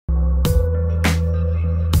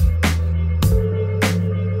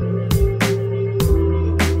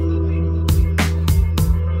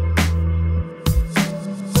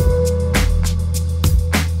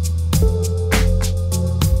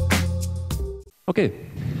Okay,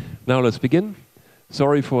 now let's begin.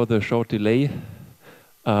 Sorry for the short delay.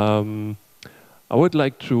 I would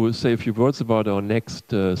like to say a few words about our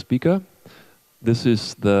next speaker. This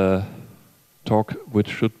is the talk which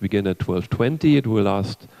should begin at 12:20. It will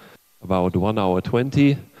last about 1 hour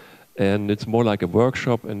 20, and it's more like a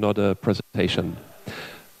workshop and not a presentation.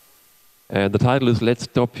 And the title is Let's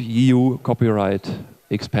Stop EU Copyright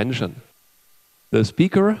Expansion. The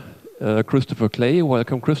speaker, Christopher Clay,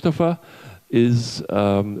 welcome Christopher, is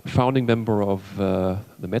founding member of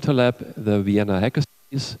the Meta Lab, the Vienna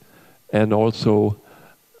Hackerspace, and also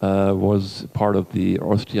was part of the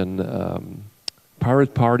Austrian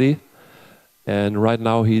Pirate Party. And right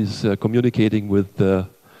now he's communicating with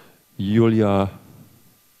Julia,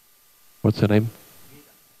 what's her name?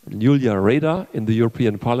 Julia Reda in the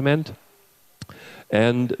European Parliament.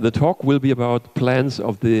 And the talk will be about plans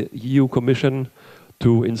of the EU Commission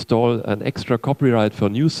to install an extra copyright for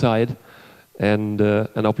news site and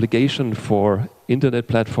an obligation for internet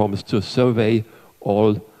platforms to survey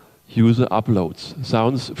all user uploads.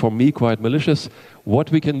 Sounds for me quite malicious.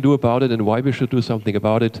 What we can do about it and why we should do something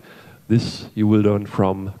about it, this you will learn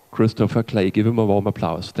from Christopher Clay. Give him a warm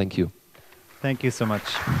applause. Thank you. Thank you so much.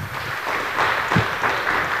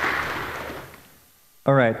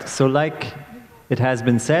 All right, so like it has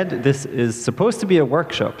been said, this is supposed to be a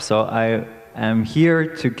workshop, so I am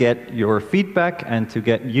here to get your feedback and to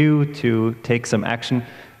get you to take some action.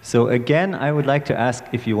 So again, I would like to ask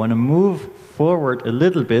if you want to move forward a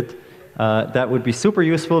little bit. That would be super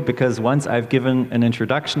useful, because once I've given an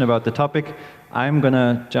introduction about the topic, I'm going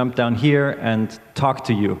to jump down here and talk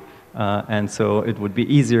to you. And so it would be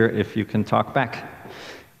easier if you can talk back.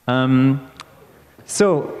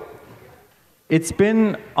 So it's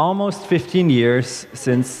been almost 15 years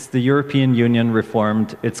since the European Union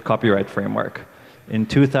reformed its copyright framework. In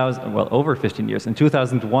 2000, well, over 15 years. In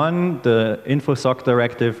 2001, the InfoSoc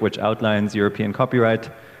directive, which outlines European copyright,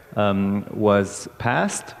 was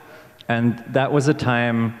passed. And that was a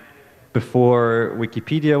time before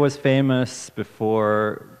Wikipedia was famous,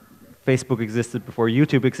 before Facebook existed, before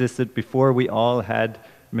YouTube existed, before we all had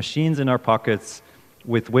machines in our pockets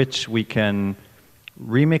with which we can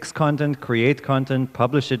remix content, create content,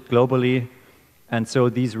 publish it globally. And so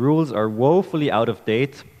these rules are woefully out of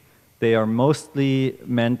date. They are mostly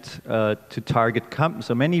meant to target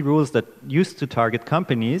so many rules that used to target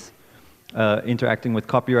companies interacting with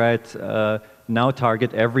copyright now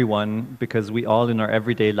target everyone, because we all in our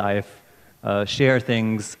everyday life share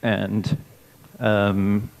things and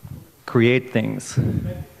create things.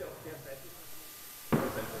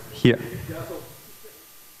 Here.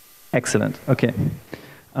 Excellent. Okay.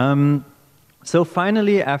 So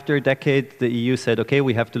finally, after a decade, the EU said, okay,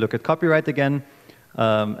 we have to look at copyright again.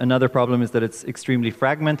 Another problem is that it's extremely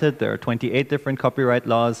fragmented. There are 28 different copyright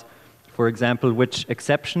laws. For example, which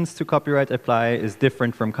exceptions to copyright apply is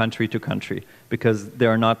different from country to country, because they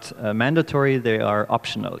are not mandatory, they are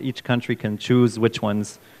optional. Each country can choose which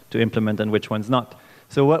ones to implement and which ones not.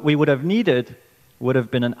 So what we would have needed would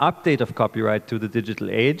have been an update of copyright to the digital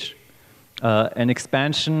age, an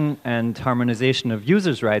expansion and harmonization of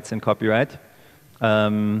users' rights in copyright,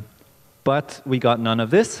 but we got none of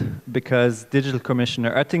this, because Digital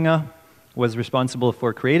Commissioner Oettinger was responsible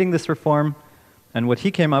for creating this reform, and what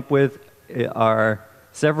he came up with are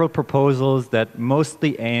several proposals that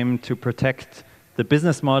mostly aim to protect the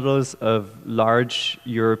business models of large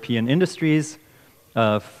European industries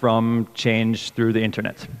from change through the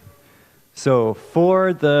internet. So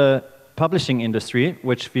for the publishing industry,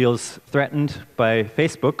 which feels threatened by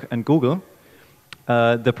Facebook and Google,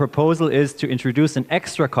 the proposal is to introduce an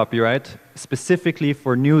extra copyright specifically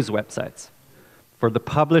for news websites, for the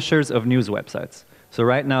publishers of news websites. So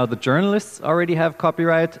right now, the journalists already have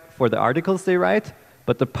copyright for the articles they write,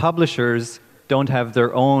 but the publishers don't have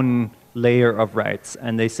their own layer of rights.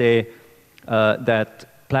 And they say that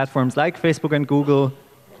platforms like Facebook and Google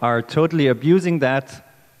are totally abusing that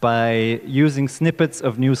by using snippets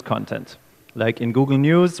of news content. Like in Google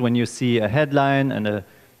News, when you see a headline and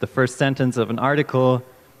the first sentence of an article,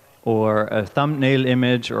 or a thumbnail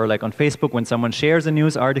image, or like on Facebook, when someone shares a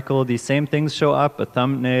news article, these same things show up, a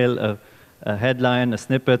thumbnail, a headline, a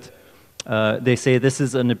snippet. They say this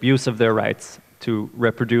is an abuse of their rights to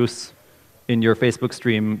reproduce in your Facebook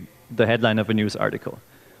stream the headline of a news article.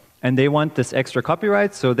 And they want this extra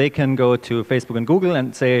copyright, so they can go to Facebook and Google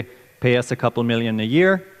and say, pay us a couple million a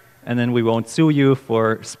year, and then we won't sue you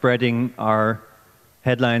for spreading our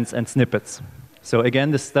headlines and snippets. So again,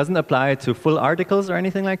 this doesn't apply to full articles or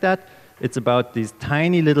anything like that. It's about these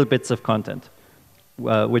tiny little bits of content,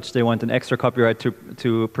 which they want an extra copyright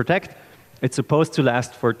to protect. It's supposed to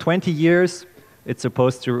last for 20 years, It's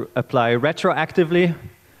supposed to apply retroactively,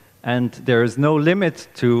 and there is no limited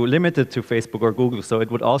to Facebook or Google, so it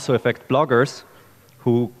would also affect bloggers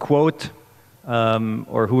who quote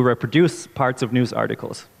or who reproduce parts of news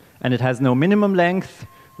articles. And it has no minimum length,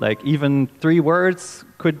 like even 3 words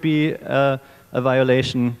could be a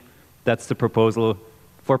violation. That's the proposal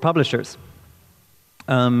for publishers.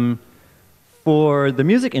 For the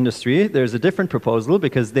music industry, there's a different proposal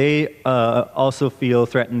because they also feel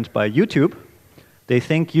threatened by YouTube. They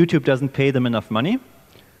think YouTube doesn't pay them enough money.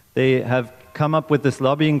 They have come up with this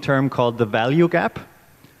lobbying term called the value gap.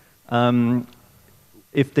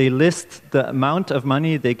 If they list the amount of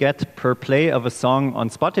money they get per play of a song on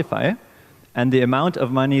Spotify and the amount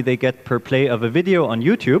of money they get per play of a video on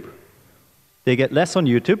YouTube, they get less on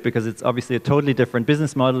YouTube because it's obviously a totally different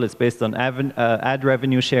business model. It's based on ad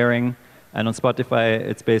revenue sharing, and on Spotify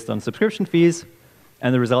it's based on subscription fees.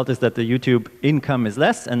 And the result is that the YouTube income is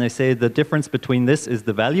less, and they say the difference between this is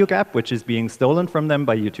the value gap, which is being stolen from them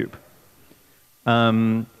by YouTube.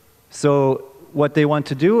 So what they want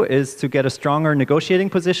to do is to get a stronger negotiating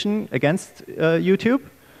position against YouTube.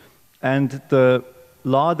 And the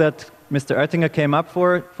law that Mr. Oettinger came up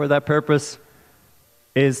for that purpose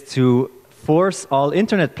is to force all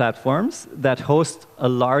internet platforms that host a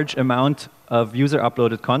large amount of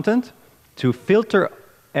user-uploaded content to filter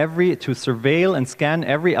to surveil and scan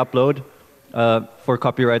every upload for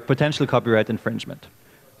potential copyright infringement.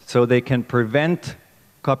 So they can prevent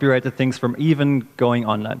copyrighted things from even going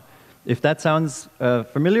online. If that sounds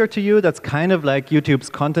familiar to you, that's kind of like YouTube's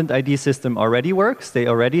Content ID system already works. They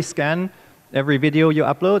already scan every video you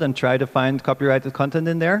upload and try to find copyrighted content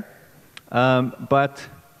in there. But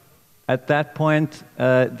at that point,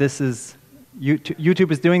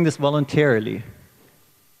 YouTube is doing this voluntarily.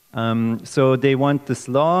 So they want this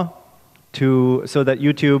law so that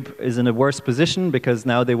YouTube is in a worse position because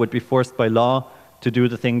now they would be forced by law to do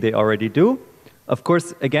the thing they already do. Of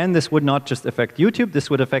course, again, this would not just affect YouTube. This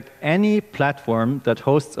would affect any platform that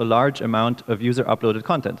hosts a large amount of user-uploaded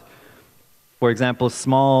content. For example,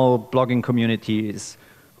 small blogging communities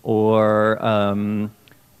or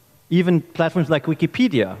even platforms like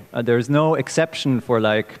Wikipedia. There's no exception for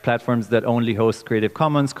like platforms that only host Creative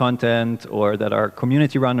Commons content or that are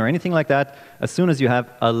community-run or anything like that. As soon as you have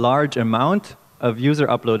a large amount of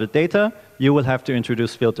user-uploaded data, you will have to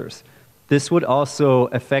introduce filters. This would also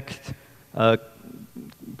affect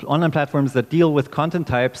online platforms that deal with content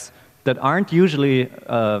types that aren't usually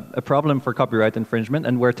a problem for copyright infringement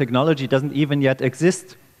and where technology doesn't even yet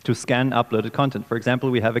exist to scan uploaded content. For example,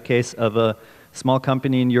 we have a case of a small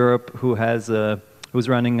company in Europe who's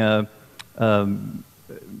running a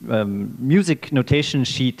music notation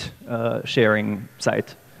sheet sharing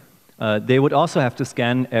site. They would also have to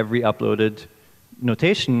scan every uploaded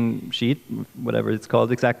notation sheet, whatever it's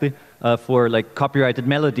called exactly, for like copyrighted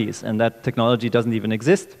melodies, and that technology doesn't even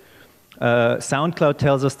exist. SoundCloud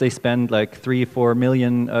tells us they spend like 3-4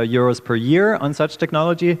 million euros per year on such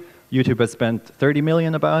technology. YouTube has spent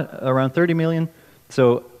around 30 million.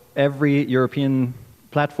 So every European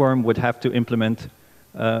platform would have to implement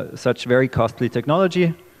such very costly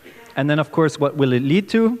technology. And then, of course, what will it lead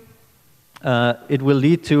to? It will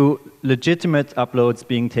lead to legitimate uploads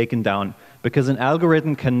being taken down, because an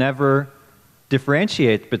algorithm can never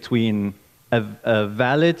differentiate between a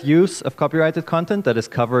valid use of copyrighted content that is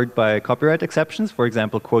covered by copyright exceptions, for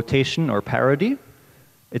example, quotation or parody.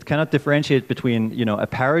 It cannot differentiate between, a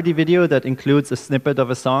parody video that includes a snippet of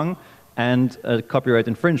a song and a copyright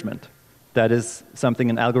infringement. That is something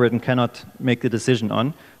an algorithm cannot make the decision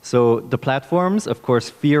on. So the platforms, of course,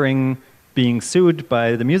 fearing being sued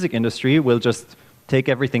by the music industry, will just take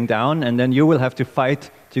everything down, and then you will have to fight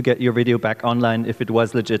to get your video back online if it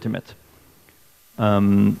was legitimate.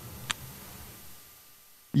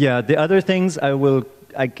 Yeah, the other things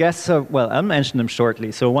I'll mention them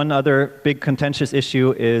shortly. So one other big contentious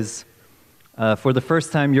issue is, for the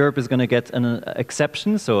first time, Europe is going to get an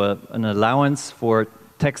exception, so an allowance for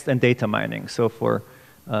text and data mining, so for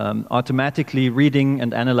automatically reading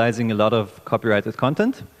and analyzing a lot of copyrighted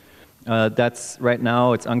content. That's right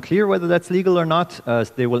now, it's unclear whether that's legal or not.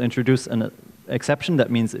 They will introduce an exception that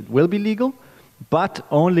means it will be legal, but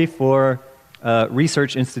only for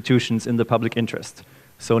research institutions in the public interest.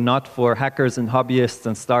 So not for hackers and hobbyists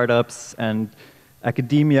and startups and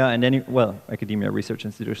academia and academia research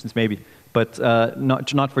institutions maybe, but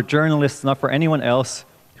not for journalists, not for anyone else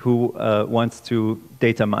who wants to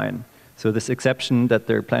data mine. So this exception that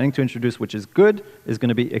they're planning to introduce, which is good, is going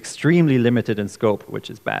to be extremely limited in scope,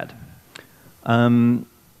 which is bad. And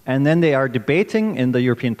then they are debating in the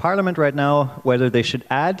European Parliament right now whether they should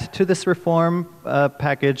add to this reform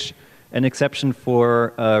package an exception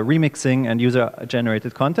for remixing and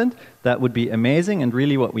user-generated content, that would be amazing and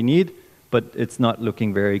really what we need, but it's not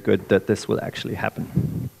looking very good that this will actually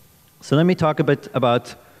happen. So let me talk a bit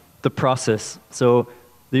about the process. So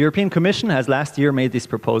the European Commission has last year made these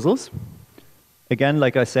proposals. Again,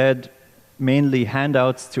 like I said, mainly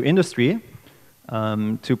handouts to industry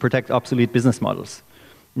to protect obsolete business models.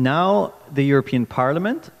 Now the European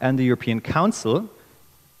Parliament and the European Council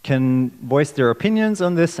can voice their opinions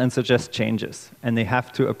on this and suggest changes. And they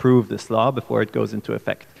have to approve this law before it goes into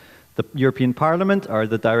effect. The European Parliament are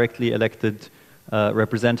the directly elected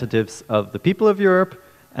representatives of the people of Europe,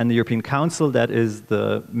 and the European Council, that is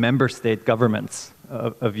the member state governments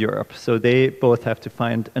of Europe. So they both have to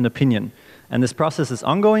find an opinion. And this process is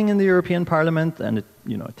ongoing in the European Parliament, and it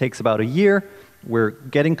takes about a year. We're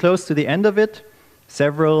getting close to the end of it.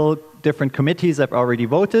 Several different committees have already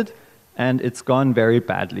voted, and it's gone very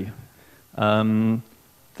badly.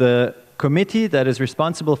 The committee that is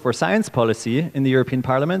responsible for science policy in the European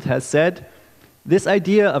Parliament has said, this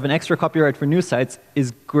idea of an extra copyright for news sites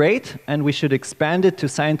is great, and we should expand it to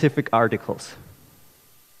scientific articles.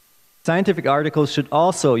 Scientific articles should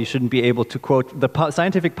also, you shouldn't be able to quote, the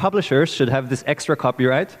scientific publishers should have this extra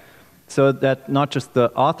copyright, so that not just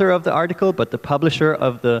the author of the article, but the publisher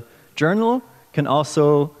of the journal can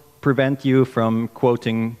also prevent you from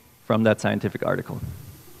quoting from that scientific article.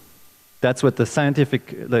 That's what the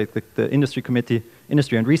scientific, the industry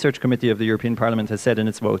and research committee of the European Parliament has said in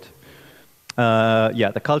its vote.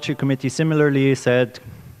 The culture committee similarly said,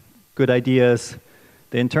 good ideas.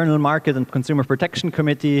 The internal market and consumer protection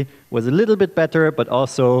committee was a little bit better, but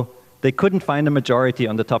also they couldn't find a majority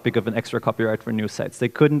on the topic of an extra copyright for news sites.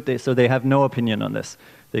 So they have no opinion on this.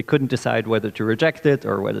 They couldn't decide whether to reject it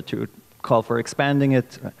or whether to call for expanding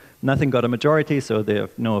it. Nothing got a majority, so they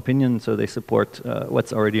have no opinion, so they support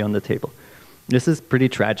what's already on the table. This is pretty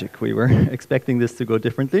tragic. We were expecting this to go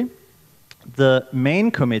differently. The main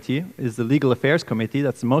committee is the Legal Affairs Committee.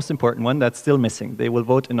 That's the most important one. That's still missing. They will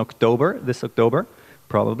vote in October, this October,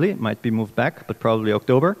 probably. It might be moved back, but probably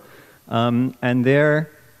October. And they're,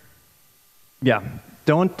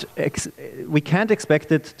 we can't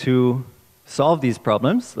expect it to solve these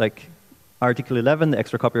problems, like Article 11, the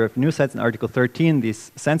extra copyright for news sites, and Article 13,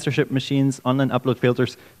 these censorship machines, online upload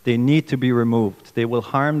filters, they need to be removed. They will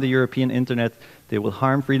harm the European internet. They will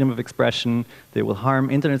harm freedom of expression. They will harm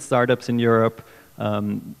internet startups in Europe.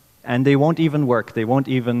 And they won't even work. They won't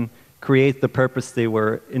even create the purpose they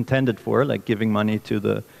were intended for, like giving money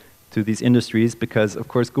to these industries, because of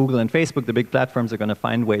course Google and Facebook, the big platforms, are going to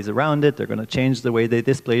find ways around it. They're going to change the way they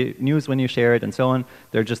display news when you share it and so on.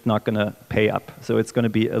 They're just not going to pay up. So it's going to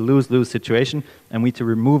be a lose-lose situation, and we need to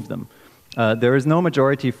remove them. There is no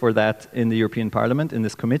majority for that in the European Parliament, in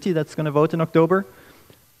this committee that's going to vote in October.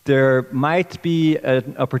 There might be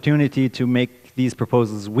an opportunity to make these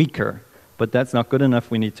proposals weaker, but that's not good enough.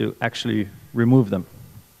 We need to actually remove them.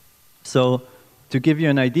 So to give you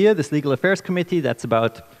an idea, this Legal Affairs Committee, that's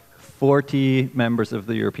about 40 members of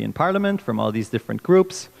the European Parliament from all these different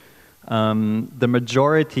groups. The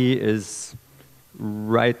majority is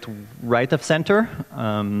right of center.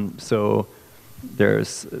 So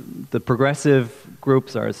there's the progressive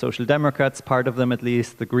groups are Social Democrats, part of them at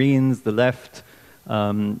least, the Greens, the left.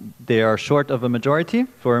 They are short of a majority.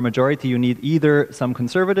 For a majority, you need either some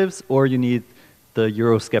conservatives or you need the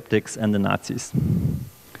Eurosceptics and the Nazis.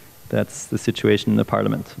 That's the situation in the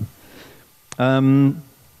Parliament.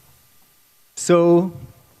 So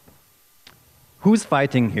who's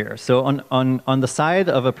fighting here? So on the side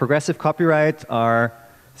of a progressive copyright are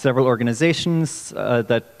several organizations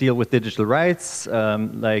that deal with digital rights,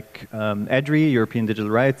 like EDRI, European Digital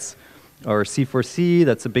Rights, or C4C,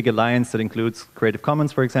 that's a big alliance that includes Creative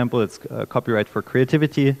Commons, for example. It's copyright for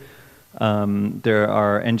creativity. There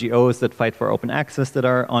are NGOs that fight for open access that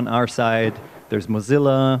are on our side. There's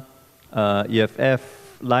Mozilla, EFF.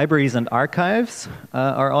 Libraries and archives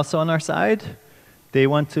are also on our side. They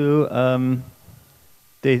want to,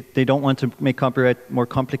 they don't want to make copyright more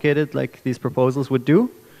complicated like these proposals would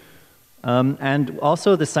do. And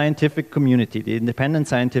also the scientific community, the independent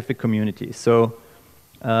scientific community. So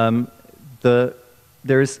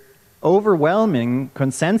there's overwhelming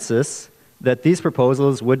consensus that these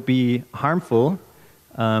proposals would be harmful.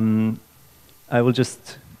 I will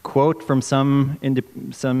just quote from some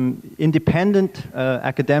independent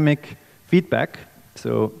academic feedback.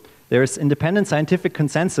 So there's independent scientific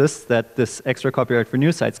consensus that this extra copyright for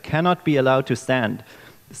news sites cannot be allowed to stand,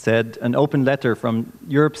 said an open letter from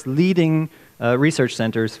Europe's leading research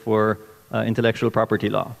centers for intellectual property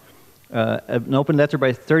law. An open letter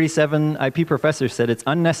by 37 IP professors said it's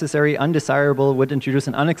unnecessary, undesirable, would introduce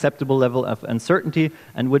an unacceptable level of uncertainty,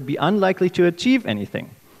 and would be unlikely to achieve anything.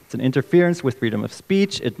 It's an interference with freedom of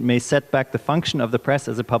speech. It may set back the function of the press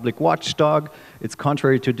as a public watchdog. It's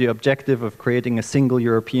contrary to the objective of creating a single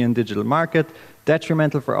European digital market,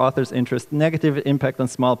 detrimental for authors' interest, negative impact on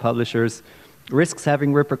small publishers, risks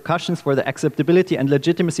having repercussions for the acceptability and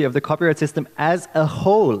legitimacy of the copyright system as a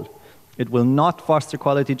whole. It will not foster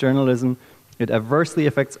quality journalism. It adversely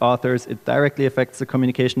affects authors. It directly affects the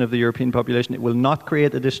communication of the European population. It will not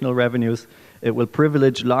create additional revenues. It will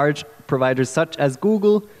privilege large providers such as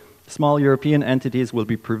Google. Small European entities will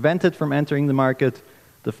be prevented from entering the market.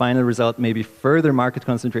 The final result may be further market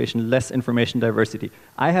concentration, less information diversity.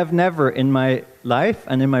 I have never in my life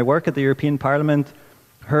and in my work at the European Parliament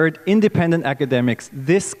heard independent academics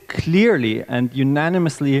this clearly and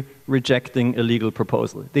unanimously rejecting a legal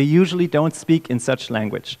proposal. They usually don't speak in such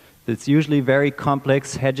language. It's usually very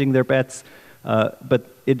complex, hedging their bets, but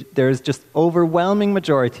there is just overwhelming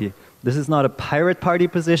majority. This is not a pirate party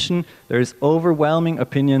position. There is overwhelming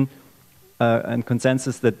opinion and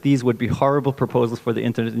consensus that these would be horrible proposals for the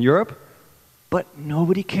internet in Europe, but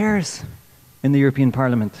nobody cares in the European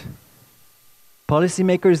Parliament.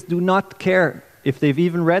 Policymakers do not care. If they've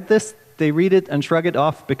even read this, they read it and shrug it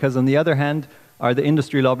off, because on the other hand are the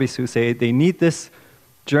industry lobbies who say they need this.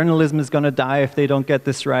 Journalism is going to die if they don't get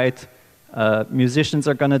this right. Musicians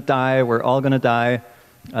are going to die. We're all going to die.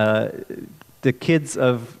 The kids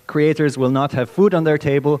of creators will not have food on their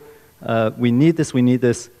table. We need this, we need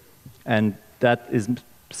this. And that is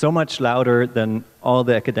so much louder than all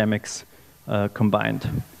the academics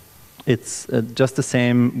combined. It's just the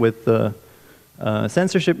same with the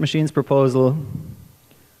censorship machines proposal.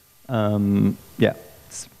 Yeah,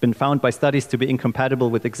 it's been found by studies to be incompatible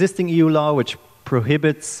with existing EU law, which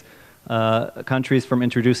prohibits countries from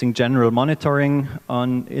introducing general monitoring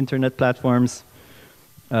on internet platforms.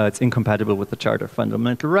 It's incompatible with the Charter of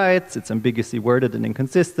Fundamental Rights. It's ambiguously worded and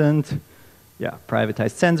inconsistent. Yeah,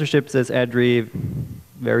 privatized censorship, says EDRI,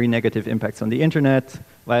 very negative impacts on the internet,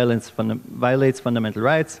 violates fundamental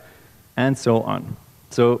rights, and so on.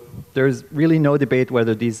 So there's really no debate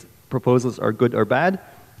whether these proposals are good or bad,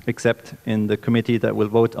 except in the committee that will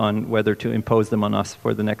vote on whether to impose them on us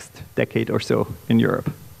for the next decade or so in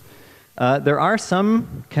Europe. There are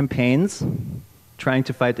some campaigns trying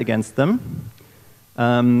to fight against them.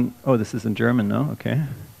 Oh, this is in German, no? Okay.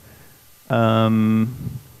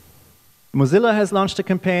 Mozilla has launched a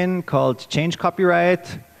campaign called Change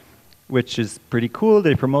Copyright, which is pretty cool.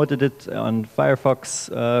 They promoted it on Firefox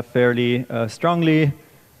fairly strongly,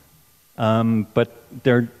 but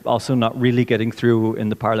they're also not really getting through in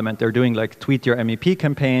the parliament. They're doing like tweet your MEP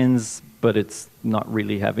campaigns, but it's not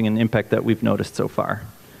really having an impact that we've noticed so far.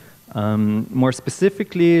 More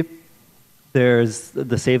specifically, there's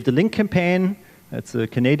the Save the Link campaign. It's a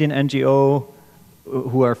Canadian NGO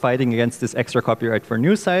who are fighting against this extra copyright for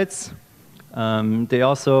news sites. They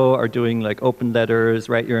also are doing like open letters,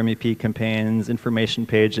 write your MEP campaigns, information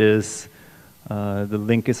pages. The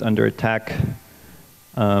link is under attack.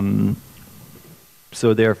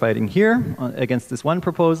 So they're fighting here against this one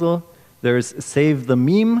proposal. There's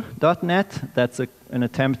SaveTheMeme.net. That's an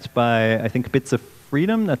attempt by, I think, Bits of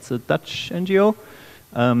Freedom. That's a Dutch NGO.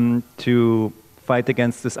 To fight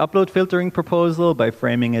against this upload filtering proposal by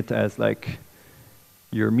framing it as like,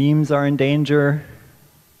 your memes are in danger.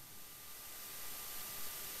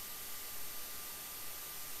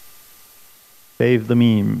 Save the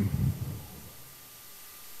meme.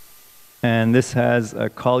 And this has a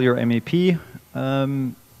call your MEP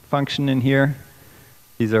function in here.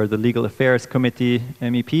 These are the Legal Affairs Committee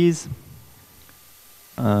MEPs.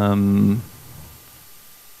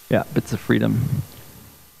 Yeah, Bits of Freedom.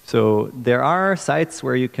 So there are sites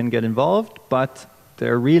where you can get involved, but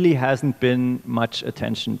there really hasn't been much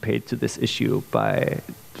attention paid to this issue by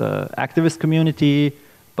the activist community,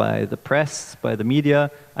 by the press, by the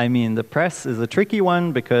media. I mean, the press is a tricky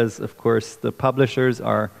one because, of course, the publishers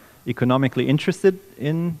are economically interested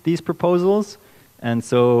in these proposals. And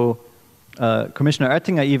so Commissioner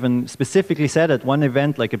Oettinger even specifically said at one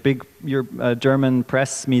event, like a big German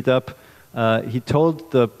press meetup, he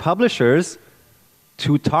told the publishers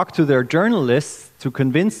to talk to their journalists to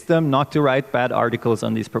convince them not to write bad articles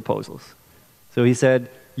on these proposals. So he said,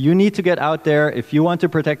 you need to get out there. If you want to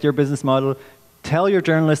protect your business model, tell your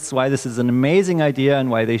journalists why this is an amazing idea and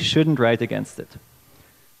why they shouldn't write against it.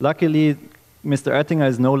 Luckily, Mr. Oettinger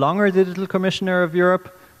is no longer Digital Commissioner of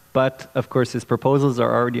Europe, but of course his proposals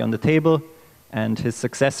are already on the table, and his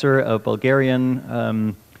successor, a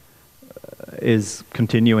Bulgarian, is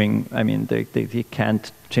continuing. I mean, they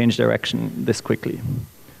can't change direction this quickly.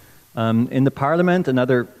 In the parliament,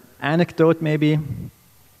 another anecdote maybe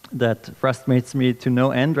that frustrates me to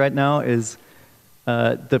no end right now is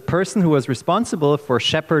the person who was responsible for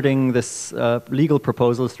shepherding this legal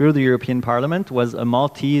proposal through the European Parliament was a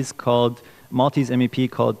Maltese MEP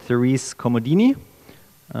called Therese Comodini.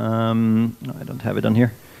 I don't have it on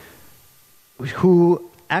here. Who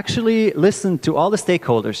actually listened to all the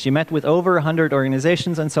stakeholders. She met with over 100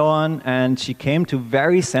 organizations and so on, and she came to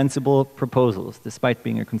very sensible proposals, despite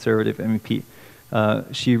being a conservative MEP.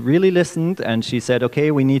 She really listened, and she said,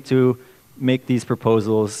 okay, we need to make these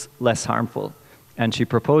proposals less harmful. And she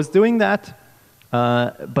proposed doing that,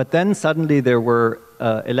 but then suddenly there were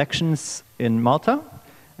elections in Malta,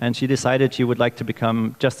 and she decided she would like to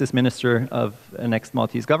become Justice Minister of the next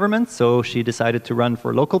Maltese government, so she decided to run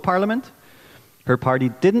for local parliament. Her party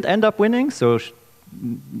didn't end up winning, so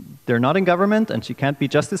they're not in government, and she can't be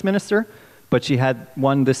Justice Minister, but she had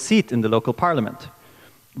won the seat in the local parliament.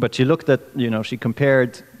 But she looked at, she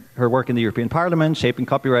compared her work in the European Parliament, shaping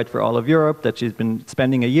copyright for all of Europe, that she's been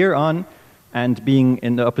spending a year on, and being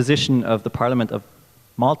in the opposition of the Parliament of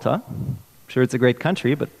Malta. I'm sure it's a great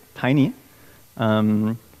country, but tiny.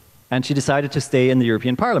 And she decided to stay in the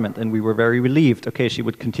European Parliament, and we were very relieved. Okay, she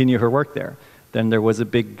would continue her work there. Then there was a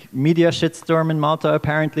big media shitstorm in Malta,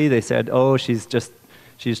 apparently. They said, oh, she's just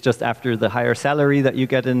after the higher salary that you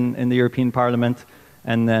get in the European Parliament.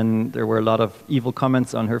 And then there were a lot of evil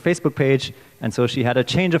comments on her Facebook page. And so she had a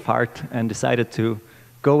change of heart and decided to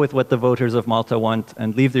go with what the voters of Malta want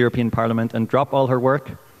and leave the European Parliament and drop all her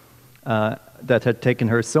work that had taken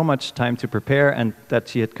her so much time to prepare and that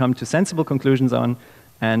she had come to sensible conclusions on.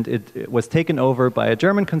 And it was taken over by a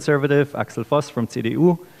German conservative, Axel Voss from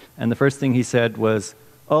CDU. And the first thing he said was,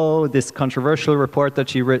 oh, this controversial report that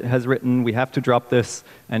she has written, we have to drop this.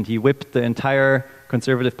 And he whipped the entire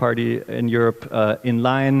Conservative Party in Europe in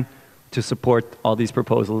line to support all these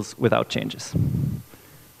proposals without changes.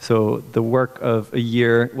 So the work of a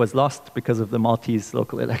year was lost because of the Maltese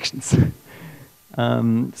local elections.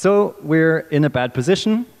 So we're in a bad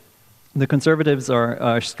position. The Conservatives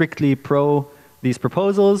are strictly pro these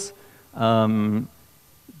proposals.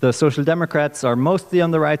 The Social Democrats are mostly on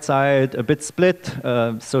the right side, a bit split.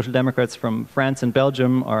 Social Democrats from France and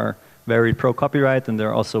Belgium are very pro-copyright, and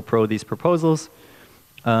they're also pro these proposals.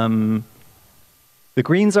 The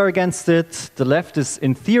Greens are against it. The left is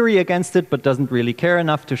in theory against it, but doesn't really care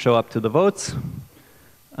enough to show up to the votes.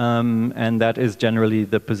 And that is generally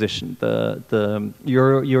the position. The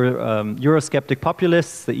Eurosceptic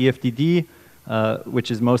populists, the EFDD, which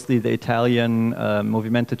is mostly the Italian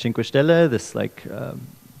Movimento Cinque Stelle, this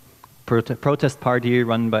protest party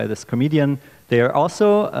run by this comedian. They are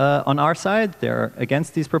also on our side. They're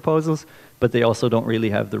against these proposals, but they also don't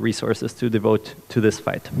really have the resources to devote to this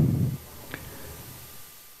fight.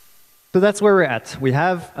 So that's where we're at. We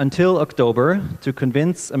have until October to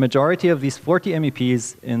convince a majority of these 40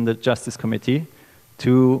 MEPs in the Justice Committee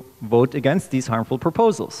to vote against these harmful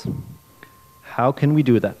proposals. How can we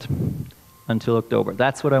do that until October?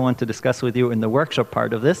 That's what I want to discuss with you in the workshop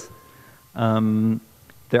part of this.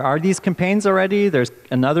 There are these campaigns already. There's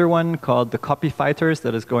another one called the Copy Fighters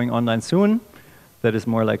that is going online soon. That is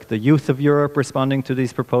more like the youth of Europe responding to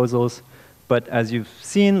these proposals. But as you've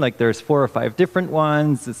seen, there's 4 or 5 different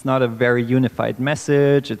ones. It's not a very unified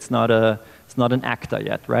message. It's not an ACTA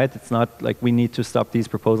yet, right? It's not like we need to stop these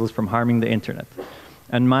proposals from harming the internet.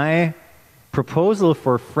 And my proposal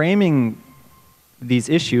for framing these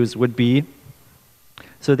issues would be,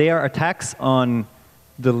 so they are attacks on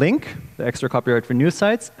the link, the extra copyright for news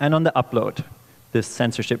sites, and on the upload, this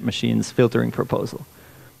censorship machines filtering proposal.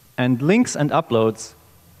 And links and uploads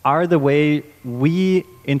are the way we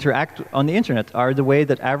interact on the internet, are the way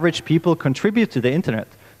that average people contribute to the internet,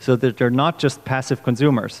 so that they're not just passive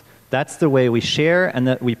consumers. That's the way we share and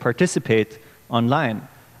that we participate online.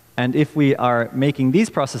 And if we are making these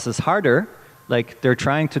processes harder, like they're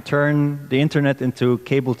trying to turn the internet into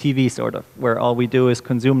cable TV sort of, where all we do is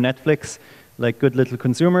consume Netflix like good little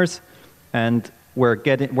consumers, and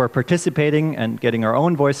we're participating and getting our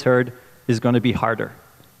own voice heard is going to be harder.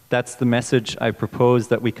 That's the message I propose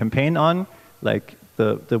that we campaign on. Like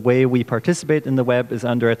the way we participate in the web is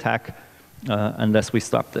under attack unless we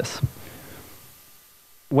stop this.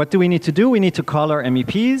 What do we need to do? We need to call our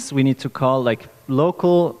MEPs. We need to call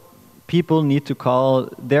local people need to call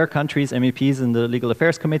their country's MEPs in the Legal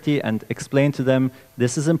Affairs Committee and explain to them,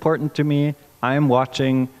 this is important to me, I'm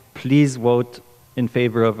watching, please vote in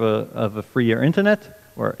favor of a freer internet,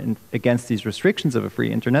 or against these restrictions of a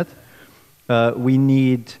free internet. We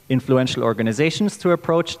need influential organizations to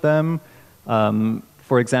approach them.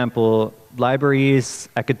 For example, libraries,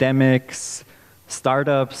 academics,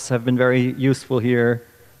 startups have been very useful here.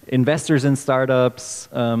 investors in startups,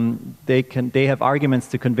 they have arguments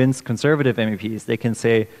to convince conservative MEPs. They can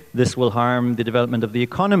say this will harm the development of the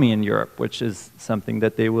economy in Europe, which is something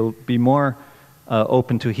that they will be more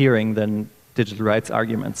open to hearing than digital rights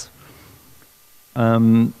arguments.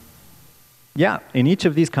 Yeah, in each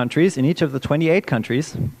of these countries, in each of the 28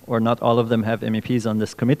 countries, or not all of them have MEPs on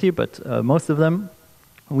this committee, but most of them,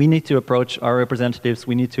 we need to approach our representatives,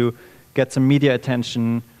 we need to get some media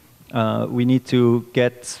attention, we need to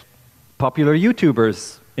get popular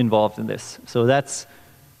YouTubers involved in this. So that's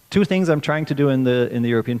two things I'm trying to do in the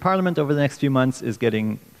European Parliament over the next few months, is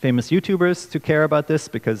getting famous YouTubers to care about this,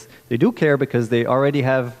 because they do care, because they already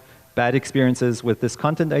have bad experiences with this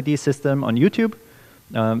content ID system on YouTube.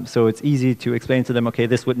 So it's easy to explain to them, okay,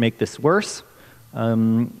 this would make this worse.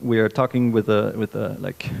 We are talking with a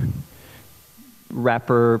like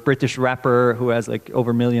rapper, British rapper who has like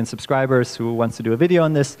over 1 million subscribers who wants to do a video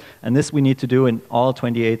on this, and this we need to do in all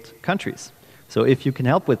 28 countries. So if you can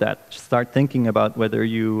help with that, start thinking about whether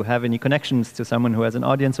you have any connections to someone who has an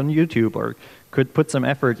audience on YouTube or could put some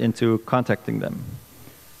effort into contacting them.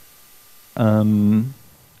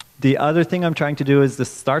 The other thing I'm trying to do is the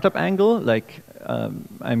startup angle. Like,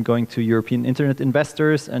 I'm going to European internet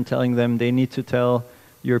investors and telling them they need to tell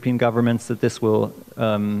European governments that this will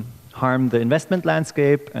harm the investment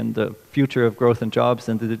landscape and the future of growth and jobs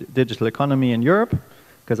and the digital economy in Europe,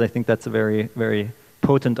 because I think that's a very, very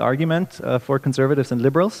potent argument for conservatives and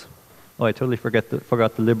liberals. Oh, I totally forgot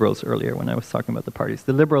the liberals earlier when I was talking about the parties.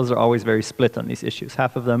 The liberals are always very split on these issues.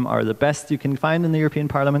 Half of them are the best you can find in the European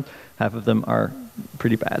Parliament, half of them are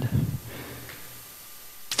pretty bad.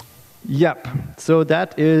 Yep, so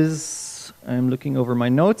that is, I'm looking over my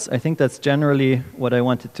notes. I think that's generally what I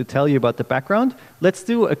wanted to tell you about the background. Let's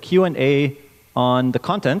do a Q&A on the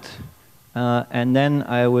content, and then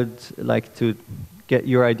I would like to get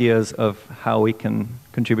your ideas of how we can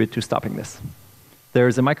contribute to stopping this.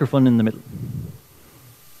 There's a microphone in the middle.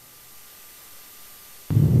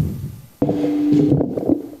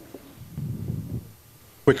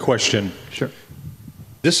 Quick question. Sure.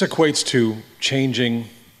 This equates to changing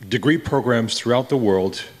degree programs throughout the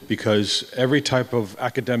world, because every type of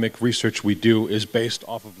academic research we do is based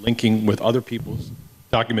off of linking with other people's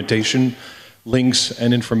documentation, links,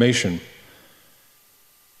 and information.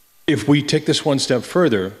 If we take this one step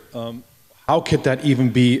further, how could that even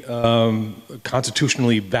be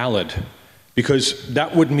constitutionally valid? Because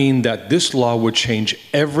that would mean that this law would change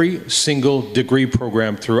every single degree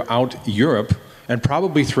program throughout Europe and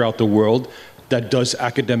probably throughout the world that does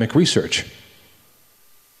academic research.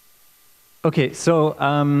 Okay, so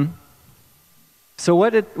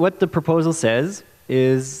what the proposal says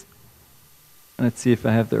is, let's see if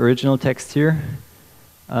I have the original text here.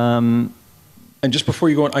 And just before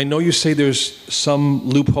you go on, I know you say there's some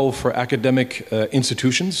loophole for academic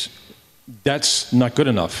institutions. That's not good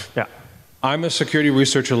enough. Yeah. I'm a security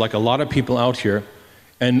researcher like a lot of people out here,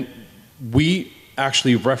 and we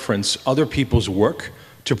actually reference other people's work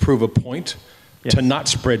to prove a point, yes, to not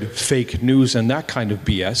spread fake news and that kind of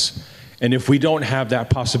BS. And if we don't have that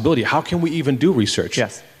possibility, how can we even do research?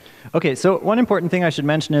 Yes. Okay, so one important thing I should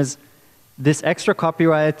mention is this extra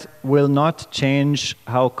copyright will not change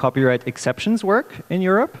how copyright exceptions work in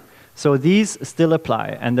Europe. So these still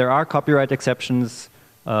apply, and there are copyright exceptions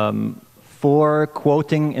for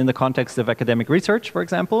quoting in the context of academic research, for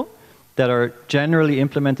example, that are generally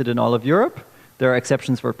implemented in all of Europe. There are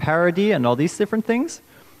exceptions for parody and all these different things.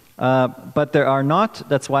 But there are not,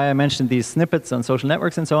 that's why I mentioned these snippets on social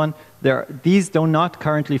networks and so on, these do not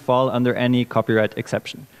currently fall under any copyright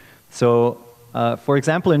exception. So, for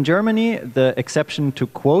example, in Germany, the exception to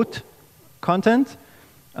quote content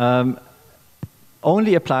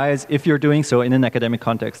only applies if you're doing so in an academic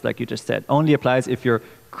context, like you just said. Only applies if you're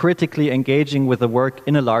critically engaging with a work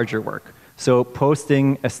in a larger work. So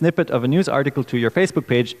posting a snippet of a news article to your Facebook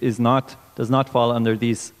page does not fall under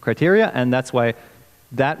these criteria, and that's why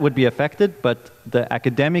that would be affected, but the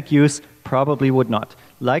academic use probably would not.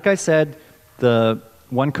 Like I said, the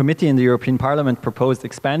one committee in the European Parliament proposed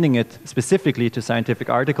expanding it specifically to scientific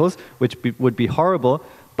articles, which would be horrible,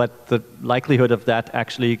 but the likelihood of that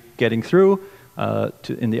actually getting through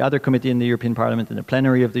in the other committee in the European Parliament, in the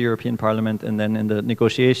plenary of the European Parliament, and then in the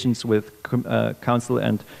negotiations with Council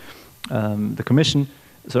and the Commission,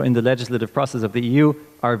 so in the legislative process of the EU,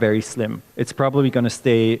 are very slim. It's probably going to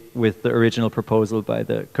stay with the original proposal by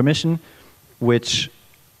the Commission, which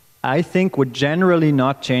I think would generally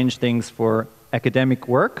not change things for academic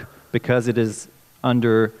work, because it is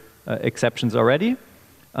under exceptions already.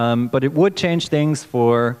 But it would change things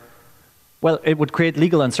for Well, it would create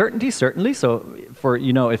legal uncertainty, certainly. So, for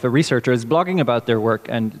if a researcher is blogging about their work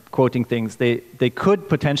and quoting things, they could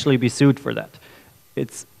potentially be sued for that.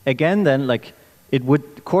 It's again then like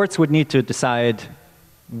courts would need to decide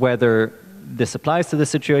whether this applies to the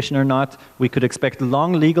situation or not. We could expect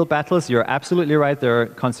long legal battles. You're absolutely right. There are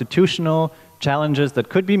constitutional challenges that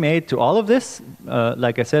could be made to all of this.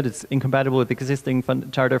 Like I said, it's incompatible with existing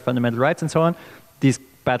Charter of Fundamental Rights and so on. These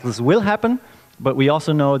battles will happen. But we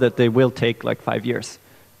also know that they will take like 5 years,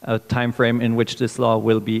 a time frame in which this law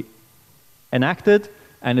will be enacted,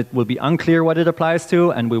 and it will be unclear what it applies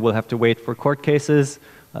to, and we will have to wait for court cases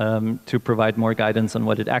to provide more guidance on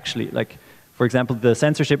what it actually, like, for example, the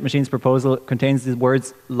censorship machine's proposal contains the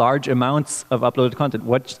words large amounts of uploaded content.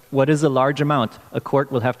 What is a large amount? A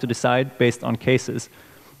court will have to decide based on cases.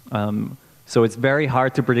 So it's very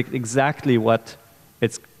hard to predict exactly what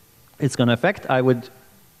it's going to affect.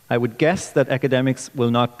 I would guess that academics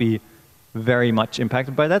will not be very much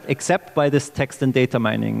impacted by that, except by this text and data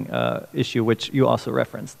mining issue, which you also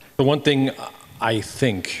referenced. The one thing I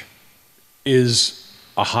think is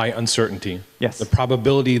a high uncertainty. Yes. The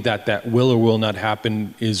probability that that will or will not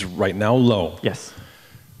happen is right now low. Yes.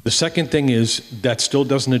 The second thing is that still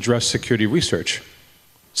doesn't address security research.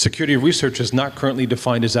 Security research is not currently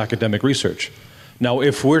defined as academic research. Now,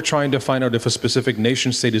 if we're trying to find out if a specific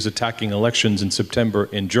nation state is attacking elections in September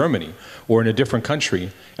in Germany or in a different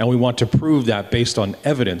country, and we want to prove that based on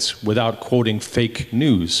evidence without quoting fake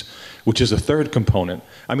news, which is a third component,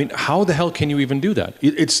 I mean, how the hell can you even do that?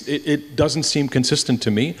 It doesn't seem consistent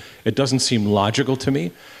to me. It doesn't seem logical to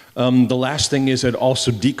me. The last thing is it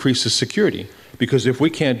also decreases security. Because if we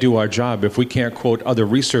can't do our job, if we can't quote other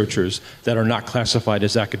researchers that are not classified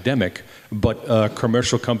as academic, but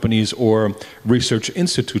commercial companies or research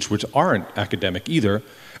institutes which aren't academic either,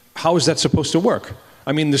 how is that supposed to work?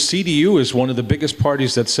 I mean, the CDU is one of the biggest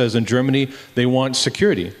parties that says in Germany they want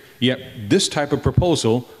security. Yet this type of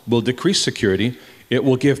proposal will decrease security. It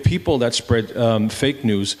will give people that spread fake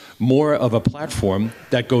news more of a platform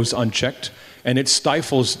that goes unchecked. And it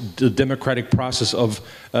stifles the democratic process of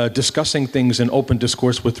discussing things in open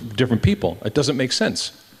discourse with different people. It doesn't make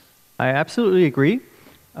sense. I absolutely agree.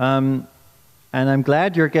 And I'm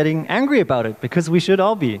glad you're getting angry about it, because we should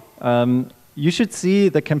all be. You should see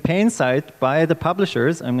the campaign site by the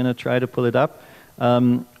publishers. I'm going to try to pull it up.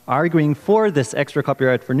 Arguing for this extra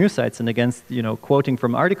copyright for news sites and against, quoting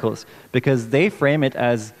from articles, because they frame it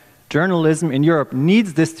as journalism in Europe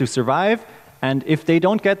needs this to survive. And if they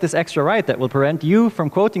don't get this extra right that will prevent you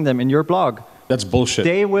from quoting them in your blog, that's bullshit.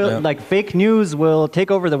 They will, like, fake news will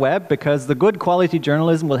take over the web because the good quality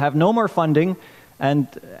journalism will have no more funding. And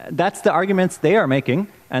that's the arguments they are making.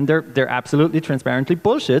 And they're absolutely transparently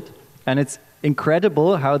bullshit. And it's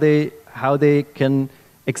incredible how they can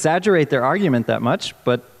exaggerate their argument that much,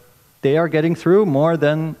 but they are getting through more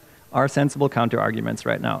than our sensible counter arguments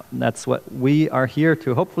right now. And that's what we are here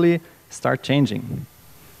to hopefully start changing.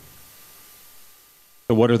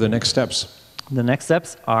 So what are the next steps? The next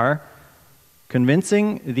steps are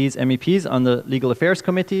convincing these MEPs on the Legal Affairs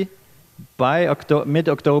Committee by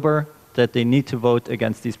mid-October that they need to vote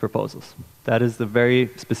against these proposals. That is the very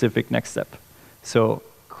specific next step. So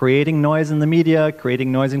creating noise in the media,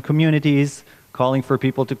 creating noise in communities, calling for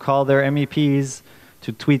people to call their MEPs,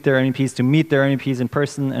 to tweet their MEPs, to meet their MEPs in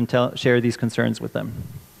person and share these concerns with them.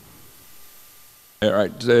 All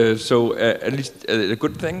right, so at least a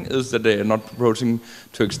good thing is that they are not proposing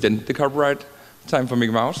to extend the copyright time for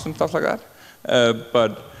Mickey Mouse and stuff like that.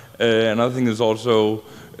 But another thing is also,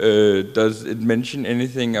 does it mention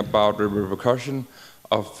anything about the repercussion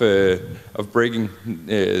of breaking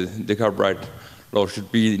the copyright law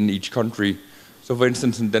should be in each country? So for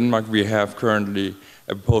instance, in Denmark, we have currently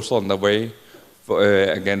a proposal on the way for,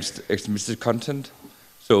 against extremistic content.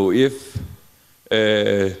 So if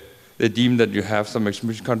they deem that you have some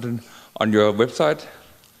extremist content on your website,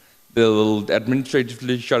 they'll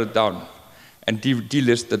administratively shut it down and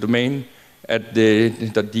delist the domain at the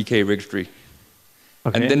 .dk registry,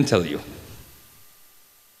 and then tell you.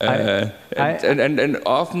 And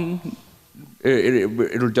often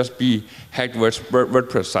it'll just be hacked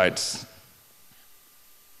WordPress sites.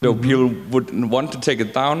 So people would want to take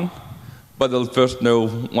it down, but they'll first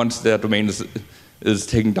know once their domain is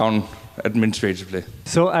taken down administratively.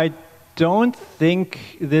 So I don't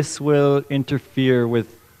think this will interfere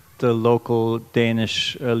with the local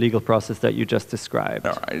Danish legal process that you just described.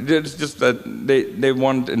 All right. It's just that they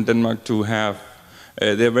want in Denmark to have,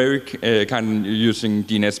 they're very kind of using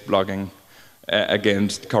DNS blocking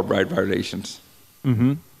against copyright violations.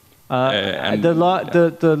 Mm-hmm.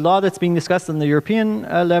 The law that's being discussed on the European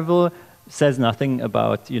level says nothing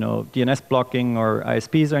about DNS blocking or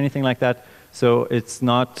ISPs or anything like that. So it's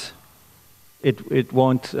not. It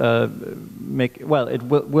won't make it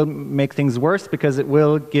will make things worse because it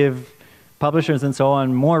will give publishers and so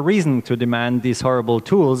on more reason to demand these horrible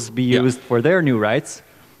tools be used for their new rights.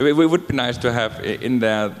 It would be nice to have in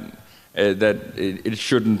there that it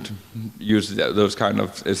shouldn't use those kind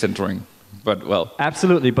of censoring. But well,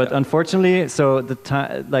 absolutely. But unfortunately, so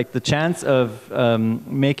the chance of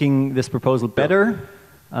making this proposal better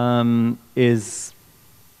is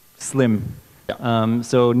slim. Yeah.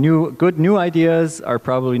 So good new ideas are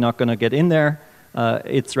probably not going to get in there.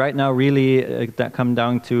 It's right now really that come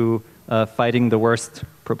down to fighting the worst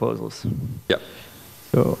proposals. Yeah.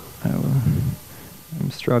 So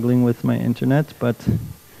I'm struggling with my internet, but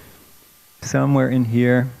somewhere in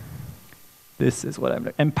here. This is what I'm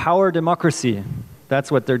doing. Empower democracy.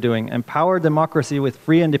 That's what they're doing. Empower democracy with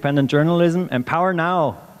free independent journalism. Empower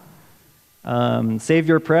now. Save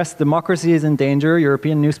your press. Democracy is in danger.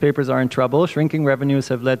 European newspapers are in trouble. Shrinking revenues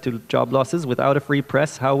have led to job losses. Without a free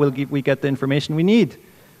press, how will we get the information we need?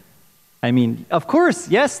 I mean, of course,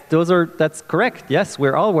 yes, that's correct. Yes,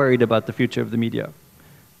 we're all worried about the future of the media.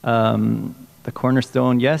 The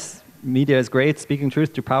cornerstone, yes, media is great. Speaking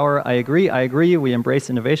truth to power, I agree. We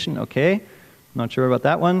embrace innovation, okay. Not sure about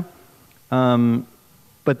that one.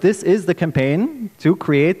 But this is the campaign to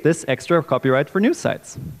create this extra copyright for news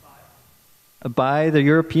sites. By the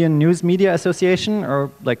European News Media Association,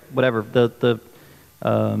 or like whatever,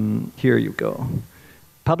 here you go.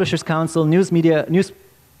 Publishers Council,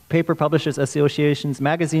 Newspaper Publishers Associations,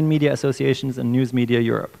 Magazine Media Associations, and News Media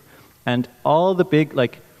Europe. And all the big,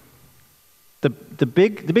 the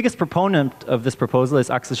biggest proponent of this proposal is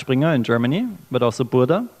Axel Springer in Germany, but also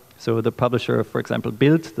Burda. So the publisher of, for example,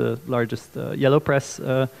 Bild, the largest yellow press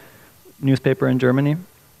newspaper in Germany.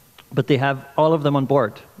 But they have all of them on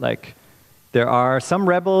board. Like, there are some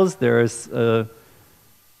rebels. There's,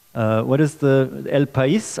 what is the El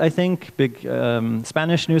País, I think, big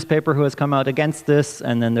Spanish newspaper who has come out against this.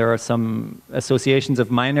 And then there are some associations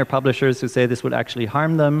of minor publishers who say this would actually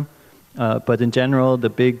harm them. But in general, the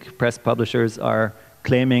big press publishers are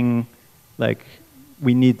claiming, like,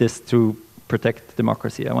 we need this to protect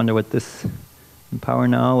democracy. I wonder what this Empower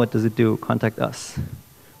Now, what does it do? Contact us.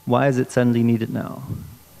 Why is it suddenly needed now?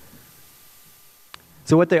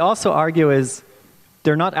 So what they also argue is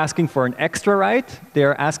they're not asking for an extra right,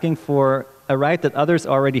 they're asking for a right that others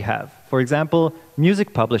already have. For example,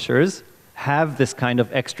 music publishers have this kind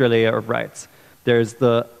of extra layer of rights. There's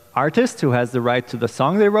the artist who has the right to the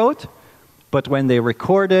song they wrote, but when they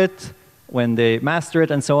record it, when they master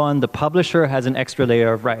it and so on, the publisher has an extra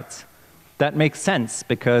layer of rights. That makes sense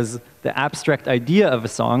because the abstract idea of a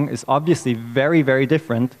song is obviously very, very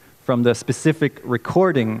different from the specific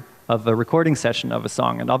recording of a recording session of a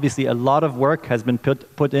song. And obviously a lot of work has been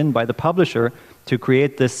put in by the publisher to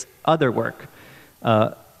create this other work.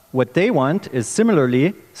 What they want is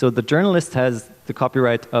similarly, so the journalist has the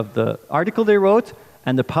copyright of the article they wrote,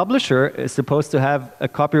 and the publisher is supposed to have a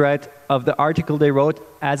copyright of the article they wrote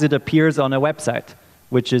as it appears on a website,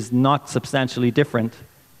 which is not substantially different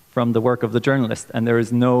from the work of the journalist. And there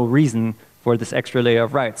is no reason for this extra layer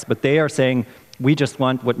of rights. But they are saying, we just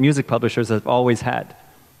want what music publishers have always had.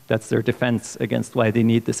 That's their defense against why they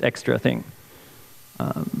need this extra thing.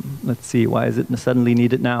 Let's see, why is it suddenly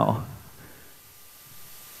needed now?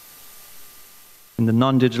 In the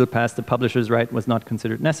non-digital past, the publisher's right was not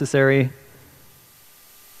considered necessary.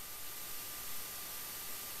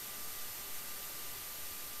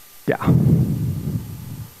 Yeah.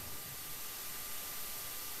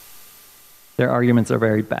 Their arguments are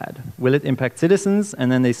very bad. Will it impact citizens?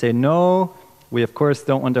 And then they say, no, we of course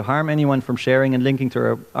don't want to harm anyone from sharing and linking to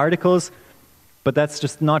our articles, but that's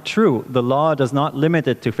just not true. The law does not limit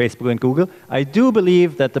it to Facebook and Google. I do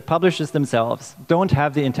believe that the publishers themselves don't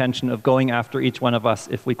have the intention of going after each one of us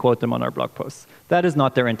if we quote them on our blog posts. That is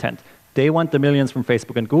not their intent. They want the millions from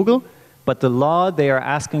Facebook and Google, but the law they are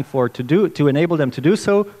asking for to enable them to do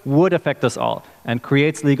so would affect us all and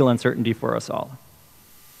creates legal uncertainty for us all.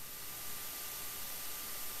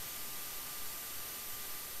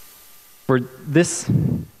 For this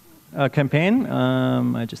campaign,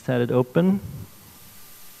 I just had it open.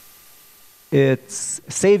 It's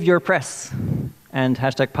Save Your Press and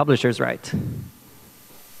hashtag Publishers Right.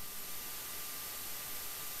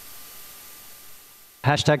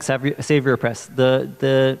 Hashtag Save Your Press.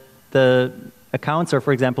 The accounts are,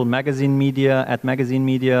 for example, Magazine Media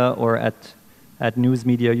or at News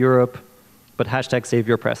Media Europe, but hashtag Save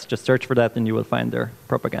Your Press. Just search for that and you will find their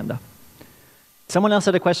propaganda. Someone else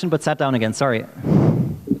had a question but sat down again, sorry.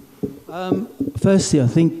 Firstly, I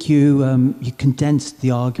think you condensed the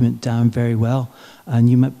argument down very well, and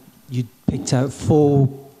you picked out 4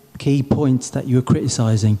 key points that you were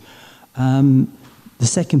criticising. The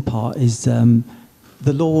second part is the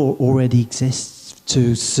law already exists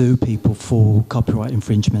to sue people for copyright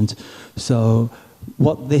infringement. So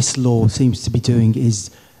what this law seems to be doing is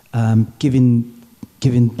giving,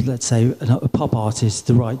 let's say, a pop artist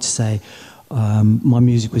the right to say, my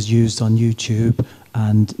music was used on YouTube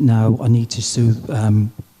and now I need to sue,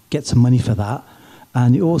 get some money for that.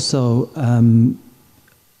 And it also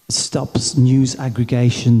stops news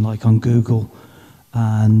aggregation, like on Google.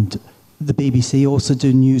 And the BBC also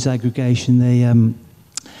do news aggregation.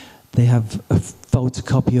 They have a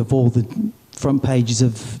photocopy of all the front pages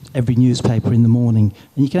of every newspaper in the morning,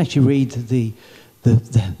 and you can actually read the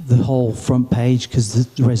whole front page because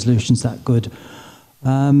the resolution's that good.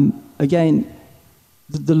 Again,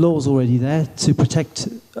 the law's already there to protect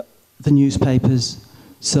the newspapers.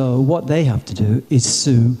 So what they have to do is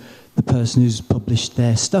sue the person who's published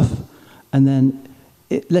their stuff. And then,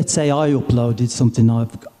 let's say I uploaded something,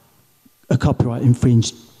 I've a copyright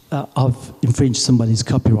infringed, I've infringed somebody's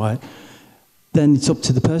copyright. Then it's up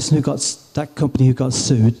to the person who got, that company who got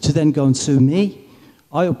sued, to then go and sue me.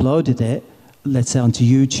 I uploaded it, let's say onto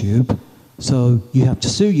YouTube. So you have to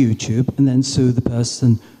sue YouTube and then sue the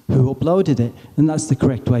person who uploaded it. And that's the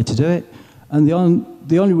correct way to do it. And the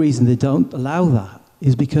only reason they don't allow that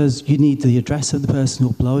is because you need the address of the person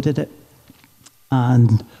who uploaded it.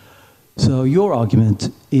 And so your argument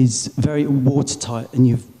is very watertight and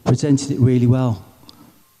you've presented it really well.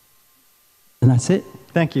 And that's it.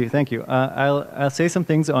 Thank you, thank you. I'll say some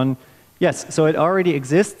things on, yes, so it already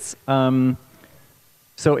exists.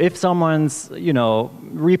 So if someone's,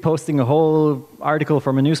 reposting a whole article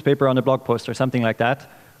from a newspaper on a blog post or something like that,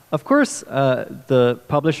 of course, the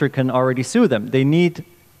publisher can already sue them. They need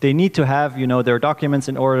to have, their documents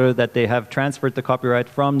in order that they have transferred the copyright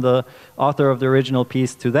from the author of the original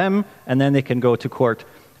piece to them, and then they can go to court.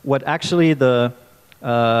 What actually the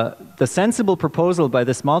sensible proposal by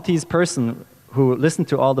this Maltese person who listened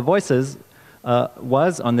to all the voices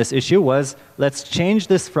was on this issue was, let's change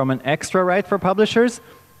this from an extra right for publishers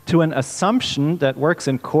to an assumption that works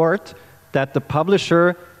in court that the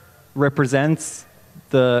publisher represents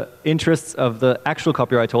the interests of the actual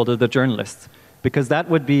copyright holder, the journalist. Because that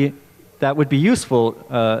would be useful.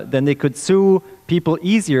 Then they could sue people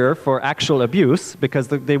easier for actual abuse because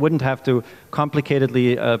they wouldn't have to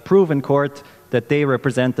complicatedly prove in court that they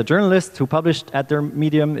represent the journalist who published at their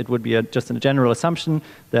medium. It would be just a general assumption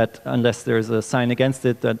that unless there's a sign against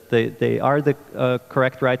it, that they are the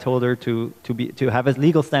correct right holder to have a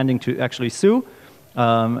legal standing to actually sue.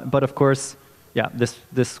 But of course, yeah,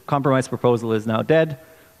 this compromise proposal is now dead,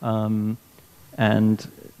 and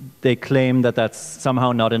they claim that that's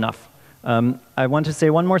somehow not enough. I want to say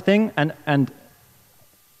one more thing, and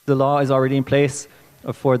the law is already in place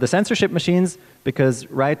for the censorship machines, because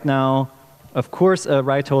right now, of course, a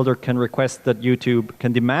right holder can request that YouTube,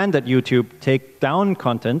 can demand that YouTube take down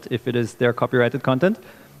content if it is their copyrighted content.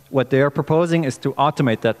 What they are proposing is to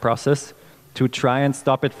automate that process to try and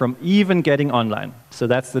stop it from even getting online. So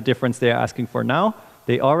that's the difference they are asking for now.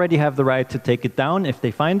 They already have the right to take it down if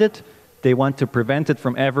they find it. They want to prevent it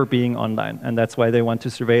from ever being online, and that's why they want to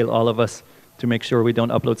surveil all of us to make sure we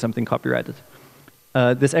don't upload something copyrighted.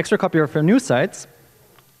 This extra copyright for news sites,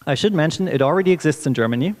 I should mention, it already exists in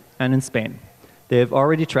Germany and in Spain. They have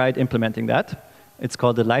already tried implementing that. It's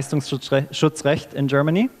called the Leistungsschutzrecht in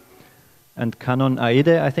Germany, and Canon AIDE,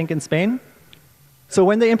 I think, in Spain. So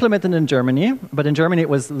when they implemented it in Germany, but in Germany it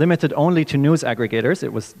was limited only to news aggregators,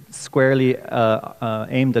 it was squarely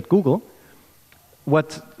aimed at Google.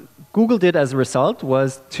 What Google did as a result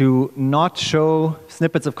was to not show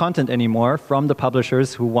snippets of content anymore from the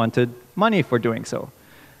publishers who wanted money for doing so.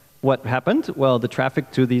 What happened? Well, the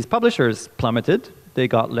traffic to these publishers plummeted. They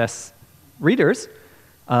got less readers.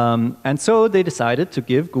 And so they decided to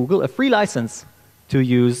give Google a free license to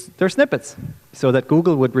use their snippets so that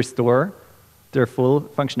Google would restore their full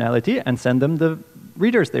functionality and send them the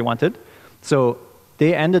readers they wanted. So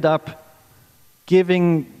they ended up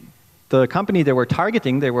giving the company they were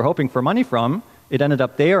targeting, they were hoping for money from, it ended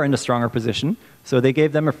up they are in a stronger position. So they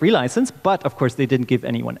gave them a free license, but of course they didn't give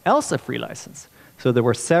anyone else a free license. So there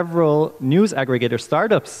were several news aggregator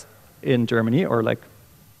startups in Germany, or like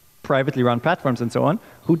privately run platforms and so on,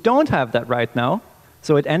 who don't have that right now.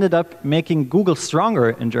 So it ended up making Google stronger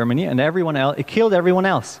in Germany, and everyone else, it killed everyone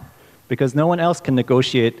else, because no one else can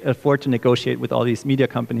afford to negotiate with all these media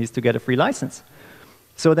companies to get a free license.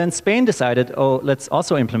 So then Spain decided, oh, let's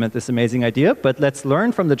also implement this amazing idea, but let's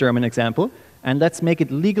learn from the German example, and let's make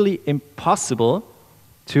it legally impossible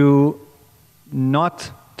to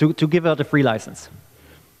to give out a free license.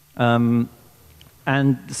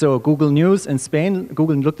 And so Google News in Spain,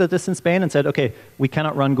 Google looked at this in Spain and said, okay, we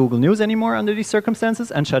cannot run Google News anymore under these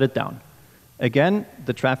circumstances, and shut it down. Again,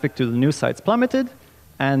 the traffic to the news sites plummeted,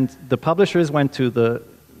 and the publishers went to the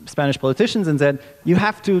Spanish politicians and said, you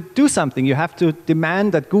have to do something. You have to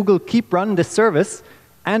demand that Google keep running this service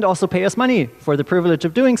and also pay us money for the privilege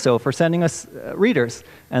of doing so, for sending us readers.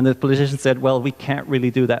 And the politicians said, well, we can't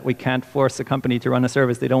really do that. We can't force a company to run a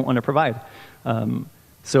service they don't want to provide.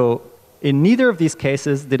 So in neither of these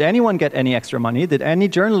cases did anyone get any extra money. Did any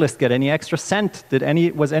journalist get any extra cent?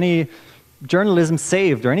 Was any journalism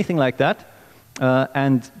saved or anything like that?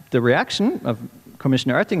 And the reaction of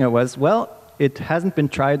Commissioner Oettinger was, well, it hasn't been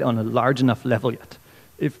tried on a large enough level yet.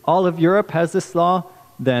 If all of Europe has this law,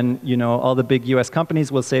 then all the big US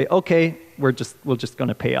companies will say, okay, we're just going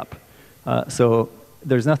to pay up. So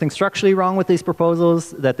there's nothing structurally wrong with these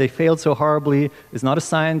proposals. That they failed so horribly is not a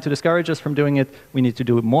sign to discourage us from doing it. We need to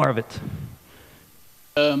do more of it.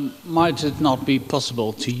 Might it not be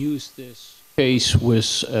possible to use this case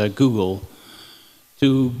with Google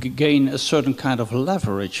to gain a certain kind of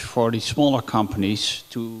leverage for the smaller companies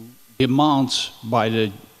to demand by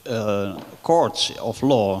the courts of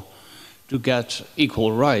law to get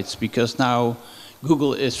equal rights? Because now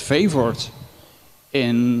Google is favored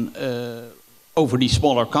in over the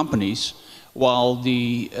smaller companies, while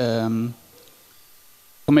the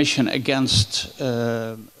Commission against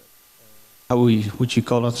how would you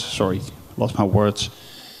call it? Sorry, lost my words.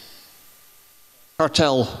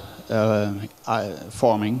 Cartel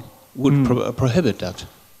forming would prohibit that.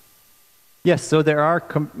 Yes, so there are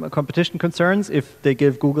competition concerns if they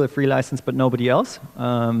give Google a free license but nobody else.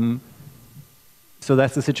 So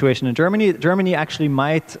that's the situation in Germany. Germany actually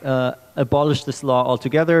might abolish this law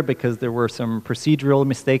altogether because there were some procedural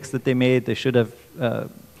mistakes that they made. They should have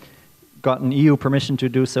gotten EU permission to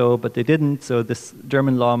do so, but they didn't. So this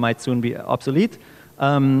German law might soon be obsolete.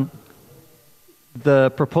 The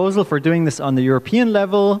proposal for doing this on the European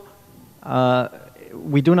level,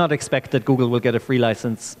 we do not expect that Google will get a free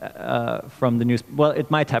license from the news. Well,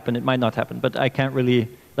 it might happen, it might not happen, but I can't really.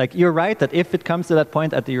 Like, you're right that if it comes to that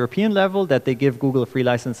point at the European level, that they give Google a free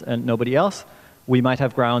license and nobody else, we might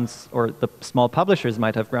have grounds, or the small publishers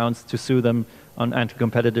might have grounds to sue them on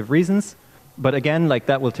anti-competitive reasons. But again, like,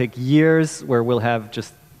 that will take years where we'll have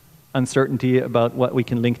just uncertainty about what we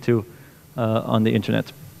can link to on the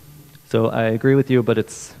internet. So I agree with you, but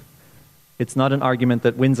it's not an argument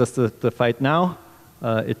that wins us the fight now.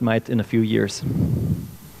 It might in a few years.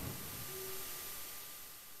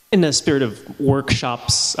 In the spirit of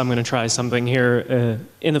workshops, I'm going to try something here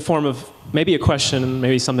in the form of maybe a question,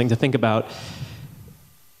 maybe something to think about.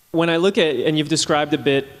 When I look at, and you've described a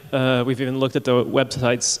bit, we've even looked at the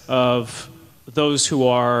websites of those who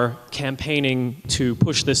are campaigning to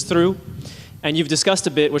push this through. And you've discussed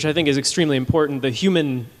a bit, which I think is extremely important, the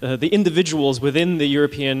the individuals within the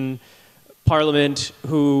European Parliament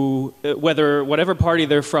who, whatever party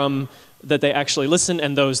they're from, that they actually listen,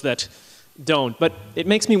 and those that don't. But it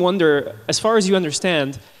makes me wonder, as far as you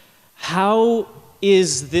understand, how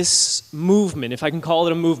is this movement, if I can call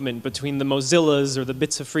it a movement, between the Mozillas or the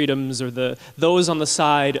Bits of Freedoms or those on the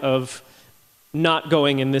side of not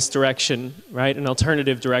going in this direction, right, an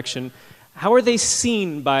alternative direction, how are they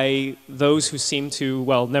seen by those who seem to,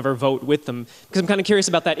 well, never vote with them? Because I'm kind of curious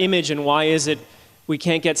about that image, and why is it we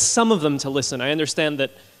can't get some of them to listen? I understand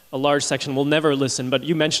that a large section will never listen, but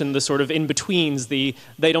you mentioned the sort of in-betweens, they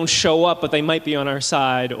don't show up, but they might be on our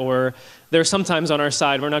side, or they're sometimes on our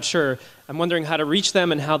side, we're not sure. I'm wondering how to reach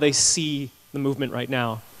them and how they see the movement right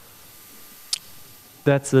now.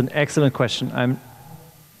 That's an excellent question. I'm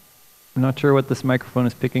not sure what this microphone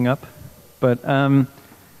is picking up, but,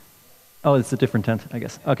 oh, it's a different tent, I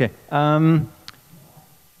guess. Okay.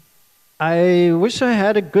 I wish I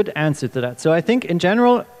had a good answer to that. So I think in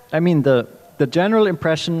general, I mean, the general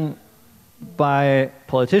impression by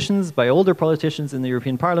politicians, by older politicians in the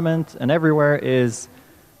European Parliament and everywhere is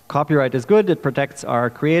copyright is good, it protects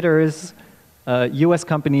our creators. US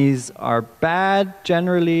companies are bad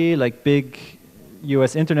generally, like big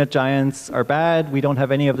US internet giants are bad. We don't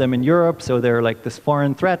have any of them in Europe, so they're like this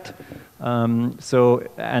foreign threat. And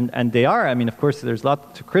they are, I mean, of course, there's a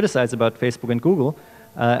lot to criticize about Facebook and Google.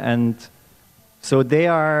 And so they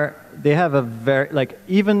have a very, like,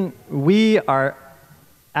 even we are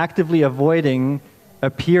actively avoiding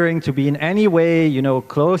appearing to be in any way,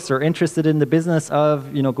 close or interested in the business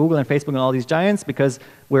of, Google and Facebook and all these giants, because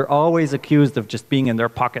we're always accused of just being in their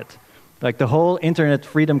pocket. Like, the whole internet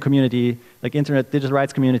freedom community, like internet digital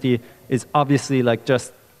rights community, is obviously like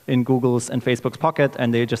just in Google's and Facebook's pocket,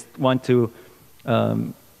 and they just want to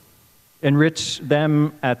enrich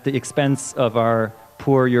them at the expense of our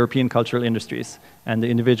poor European cultural industries and the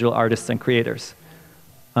individual artists and creators.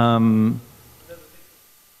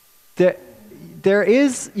 There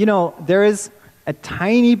is a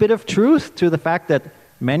tiny bit of truth to the fact that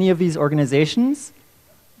many of these organizations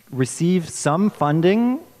receive some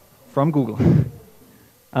funding from Google.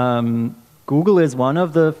 Google is one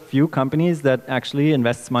of the few companies that actually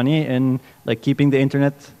invests money in keeping the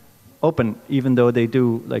internet open, even though they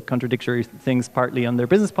do contradictory things partly on their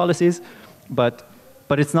business policies. But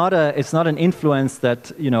it's not an influence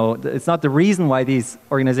that, it's not the reason why these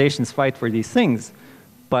organizations fight for these things.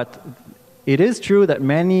 But it is true that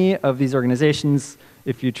many of these organizations,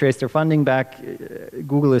 if you trace their funding back,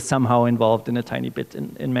 Google is somehow involved in a tiny bit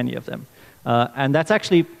in many of them. And that's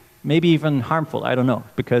actually maybe even harmful, I don't know,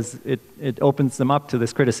 because it opens them up to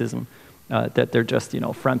this criticism that they're just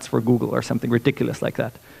fronts for Google or something ridiculous like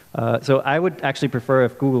that. So I would actually prefer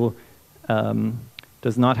if Google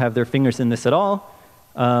does not have their fingers in this at all.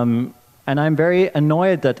 And I'm very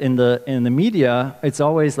annoyed that in the media, it's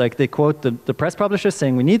always like they quote the press publishers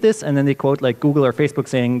saying we need this, and then they quote Google or Facebook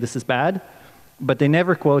saying this is bad. But they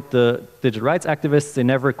never quote the digital rights activists, they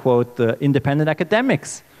never quote the independent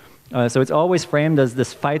academics. So it's always framed as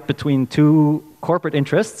this fight between two corporate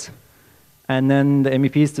interests, and then the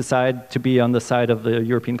MEPs decide to be on the side of the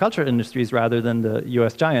European culture industries rather than the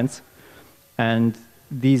US giants. And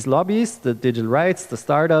these lobbies, the digital rights, the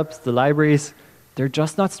startups, the libraries, they're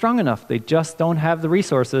just not strong enough. They just don't have the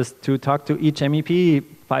resources to talk to each MEP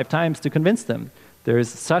 5 times to convince them. There's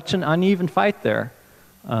such an uneven fight there.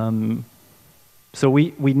 So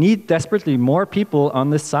we need desperately more people on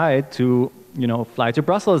this side to fly to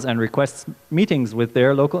Brussels and request meetings with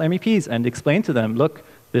their local MEPs and explain to them, look,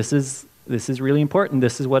 this is really important.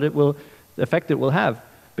 This is what the effect it will have.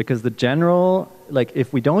 Because the general,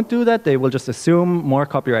 if we don't do that, they will just assume more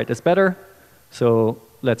copyright is better. So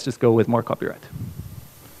let's just go with more copyright.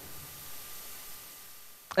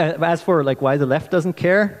 As for why the left doesn't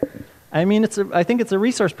care, I mean, I think it's a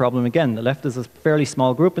resource problem. Again, the left is a fairly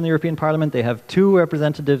small group in the European Parliament. They have 2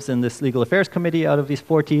 representatives in this legal affairs committee out of these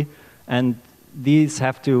 40, and these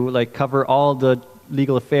have to cover all the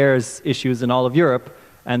legal affairs issues in all of Europe,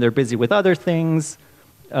 and they're busy with other things.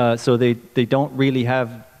 So they don't really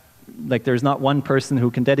have, there's not one person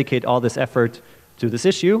who can dedicate all this effort to this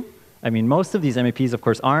issue. I mean, most of these MEPs, of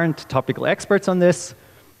course, aren't topical experts on this.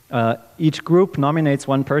 Each group nominates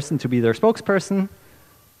one person to be their spokesperson.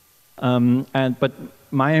 But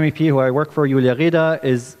my MEP, who I work for, Julia Reda,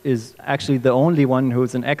 is actually the only one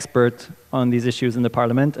who's an expert on these issues in the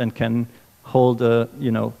parliament and can hold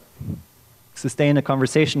sustain a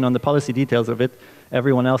conversation on the policy details of it.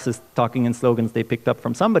 Everyone else is talking in slogans they picked up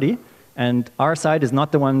from somebody, and our side is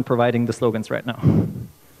not the one providing the slogans right now.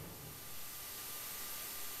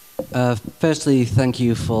 Firstly, thank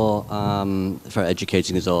you for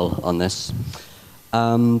educating us all on this.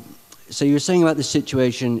 So you were saying about the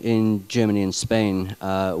situation in Germany and Spain,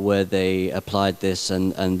 where they applied this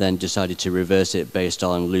and then decided to reverse it based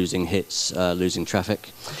on losing hits, losing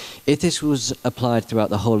traffic. If this was applied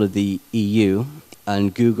throughout the whole of the EU,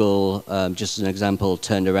 and Google, just as an example,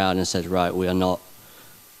 turned around and said, right, we're not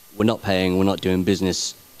paying, we're not doing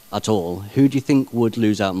business at all, who do you think would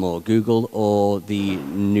lose out more, Google or the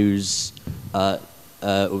news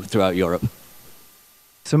throughout Europe?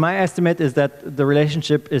 So my estimate is that the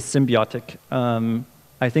relationship is symbiotic.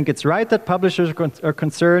 I think it's right that publishers are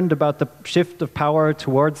concerned about the shift of power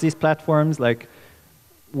towards these platforms, like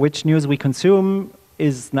which news we consume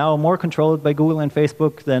is now more controlled by Google and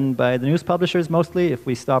Facebook than by the news publishers mostly. If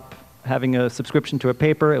we stop having a subscription to a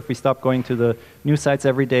paper, if we stop going to the news sites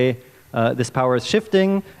every day, this power is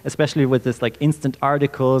shifting, especially with this instant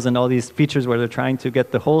articles and all these features where they're trying to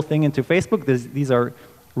get the whole thing into Facebook. These are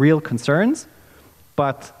real concerns.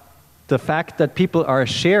 But the fact that people are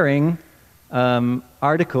sharing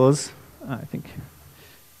articles, I think,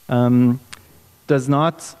 does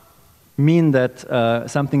not mean that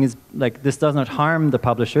something is this does not harm the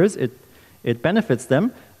publishers. It benefits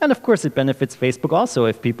them, and of course it benefits Facebook also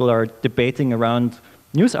if people are debating around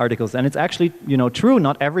news articles. And it's actually true.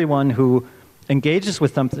 Not everyone who engages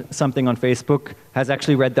with something on Facebook has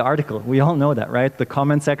actually read the article. We all know that, right? The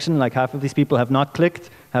comment section, half of these people have not clicked,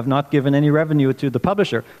 have not given any revenue to the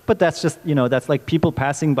publisher. But that's just, that's like people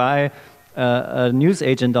passing by a news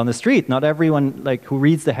agent on the street. Not everyone who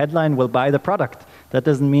reads the headline will buy the product. That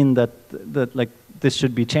doesn't mean that this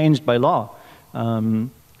should be changed by law.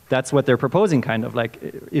 That's what they're proposing, kind of.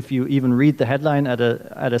 If you even read the headline at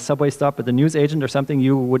a subway stop at the news agent or something,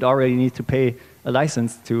 you would already need to pay a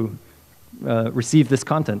license to receive this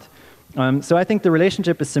content. So I think the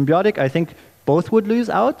relationship is symbiotic. I think both would lose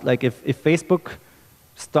out. Like if Facebook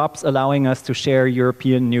stops allowing us to share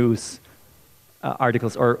European news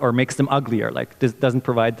articles or makes them uglier, like this doesn't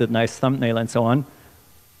provide the nice thumbnail and so on,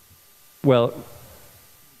 well,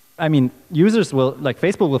 I mean, users will, like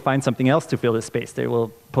Facebook will find something else to fill this space. They will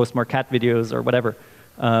post more cat videos or whatever.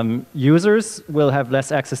 Users will have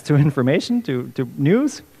less access to information, to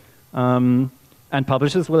news, and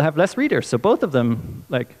publishers will have less readers. So both of them,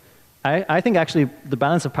 like, I think actually the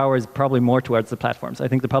balance of power is probably more towards the platforms. I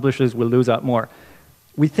think the publishers will lose out more.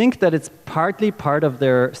 We think that it's partly part of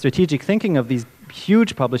their strategic thinking of these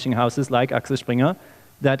huge publishing houses like Axel Springer,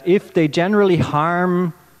 that if they generally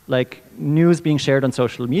harm like news being shared on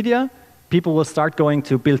social media, people will start going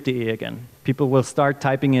to Bild.de again. People will start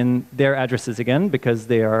typing in their addresses again because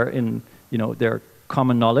they are in, their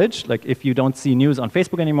common knowledge. Like if you don't see news on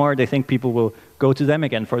Facebook anymore, they think people will go to them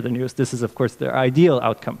again for the news. This is, of course, their ideal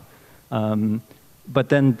outcome. But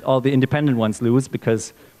then all the independent ones lose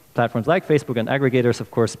because platforms like Facebook and aggregators,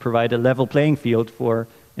 of course, provide a level playing field for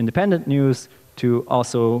independent news to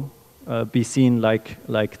also be seen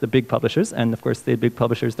like the big publishers, and of course the big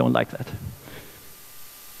publishers don't like that.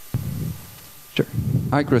 Sure.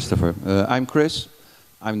 Hi, Christopher. I'm Chris.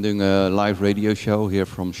 I'm doing a live radio show here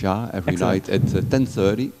from SHA every night at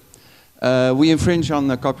 10:30. We infringe on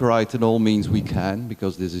the copyright in all means we can,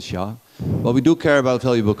 because this is SHA. But we do care about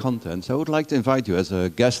valuable content, so I would like to invite you as a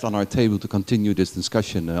guest on our table to continue this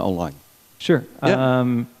discussion online. Sure.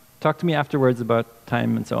 Yeah. Talk to me afterwards about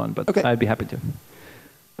time and so on, but okay. I'd be happy to.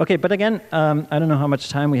 Okay, but again, I don't know how much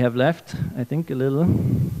time we have left. I think a little.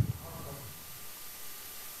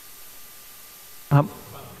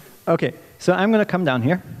 Okay, so I'm going to come down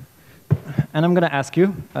here, and I'm going to ask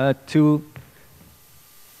you to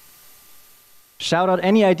shout out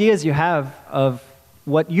any ideas you have of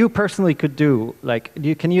what you personally could do. Like,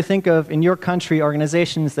 can you think of, in your country,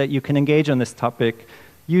 organizations that you can engage on this topic,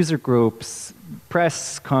 user groups,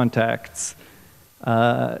 press contacts,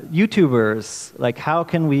 YouTubers? Like, how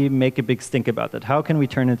can we make a big stink about that? How can we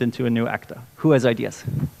turn it into a new ACTA? Who has ideas?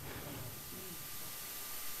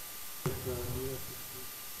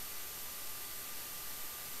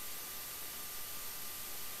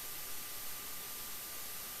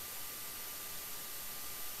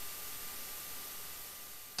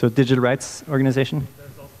 So digital rights organization?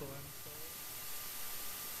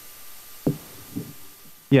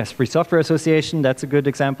 Yes, Free Software Association, that's a good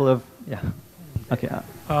example of, yeah. Okay.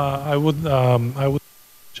 I would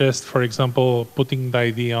suggest, for example, putting the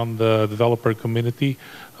idea on the developer community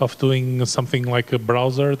of doing something like a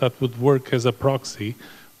browser that would work as a proxy,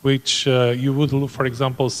 which you would, for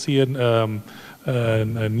example, see a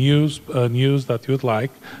news that you would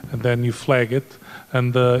like, and then you flag it,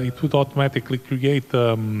 and it would automatically create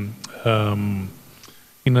in an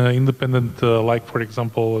independent, like for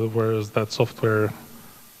example, whereas that software,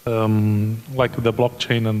 like the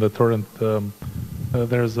blockchain and the torrent,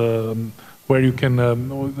 there's a where you can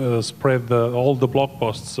spread all the blog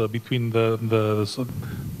posts between the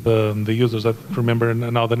users. I don't remember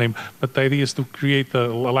now the name, but the idea is to create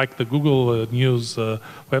like the Google News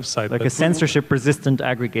website, like a censorship-resistant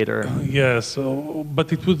aggregator. Yes,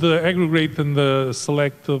 but it would aggregate and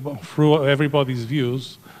select through everybody's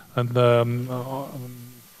views, and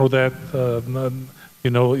for that,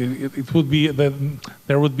 it would be that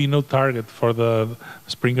there would be no target for the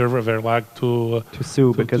Springer Verlag to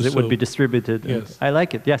sue, because it would be distributed. Yes. I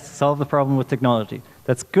like it. Yes, solve the problem with technology.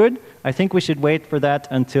 That's good. I think we should wait for that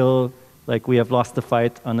until we have lost the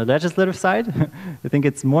fight on the legislative side. I think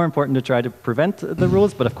it's more important to try to prevent the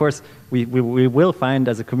rules, but of course we will find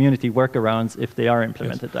as a community workarounds if they are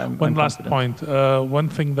implemented. Yes. I'm last point. One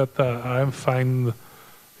thing that I find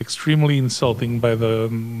extremely insulting by the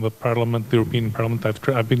Parliament, the European Parliament,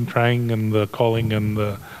 I've been trying and calling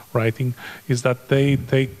and writing, is that they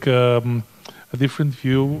take a different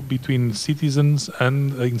view between citizens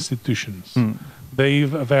and institutions. They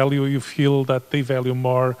value, you feel that they value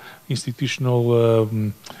more institutional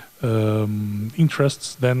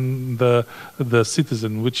interests than the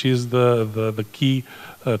citizen, which is the key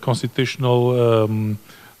constitutional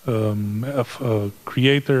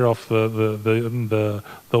creator of the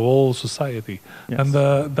whole society. Yes. And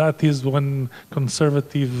that is one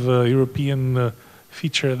conservative European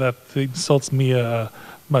feature that insults me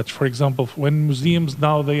much. For example, when museums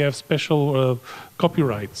now they have special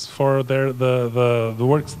copyrights for the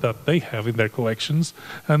works that they have in their collections,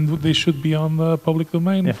 and they should be on the public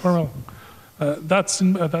domain. Yes. For all. That's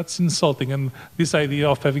insulting. And this idea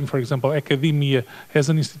of having, for example, academia as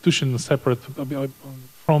an institution separate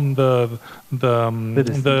from the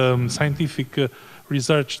scientific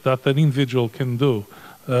research that an individual can do.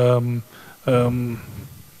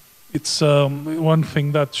 it's one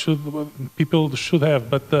thing that people should have,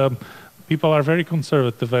 but people are very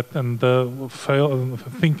conservative and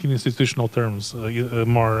think in institutional terms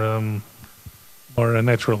more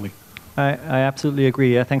naturally. I absolutely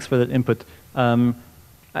agree. Yeah, thanks for that input.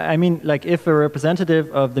 I mean, like, if a representative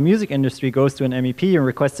of the music industry goes to an MEP and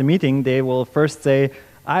requests a meeting, they will first say,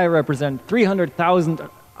 I represent 300,000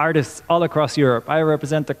 artists all across Europe. I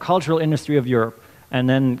represent the cultural industry of Europe. And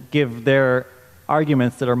then give their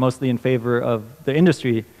arguments that are mostly in favor of the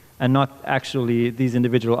industry and not actually these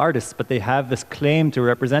individual artists. But they have this claim to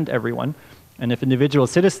represent everyone. And if individual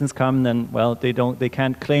citizens come, then, well, they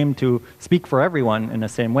can't claim to speak for everyone in the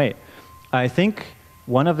same way. I think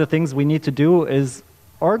one of the things we need to do is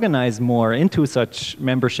organize more into such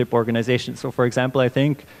membership organizations. So, for example, I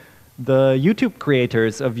think the YouTube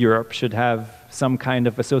creators of Europe should have some kind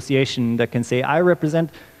of association that can say, I represent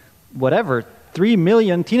whatever, 3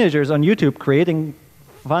 million teenagers on YouTube creating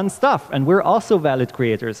fun stuff, and we're also valid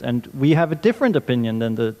creators, and we have a different opinion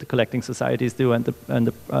than the collecting societies do and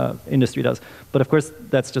the industry does. But of course,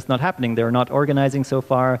 that's just not happening. They're not organizing so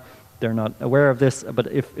far. They're not aware of this. But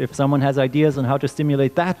if someone has ideas on how to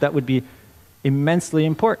stimulate that, that would be immensely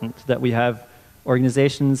important, that we have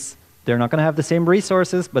organizations. They're not going to have the same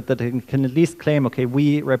resources, but that they can at least claim, okay,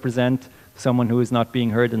 we represent someone who is not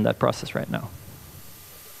being heard in that process right now.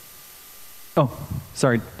 Oh,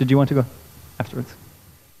 sorry, did you want to go afterwards?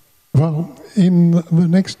 Well, in the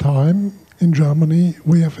next time in Germany,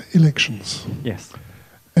 we have elections. Yes.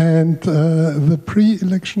 And the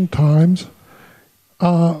pre-election times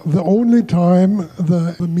are the only time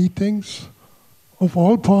the meetings of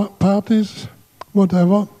all parties,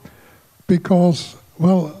 whatever, because,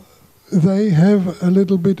 well, they have a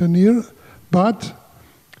little bit an ear, but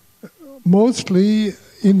mostly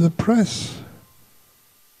in the press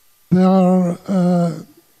there are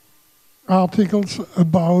articles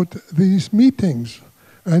about these meetings.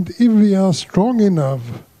 And if we are strong enough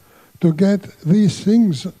to get these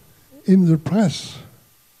things in the press,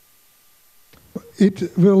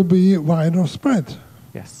 it will be wider spread.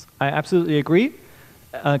 Yes, I absolutely agree.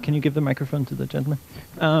 Can you give the microphone to the gentleman?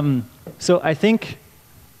 So I think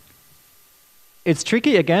it's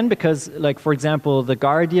tricky again because, like, for example, The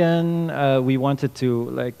Guardian, we wanted to,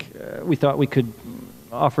 like, we thought we could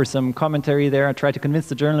offer some commentary there and try to convince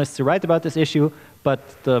the journalists to write about this issue,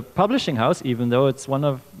 but the publishing house, even though it's one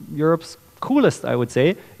of Europe's coolest, I would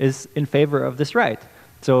say, is in favor of this right.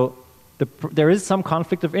 So there is some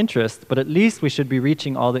conflict of interest, but at least we should be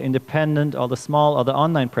reaching all the independent, all the small, all the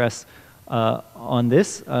online press on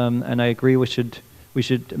this, and I agree we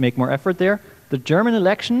should make more effort there. The German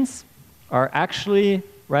elections are actually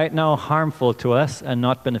right now harmful to us and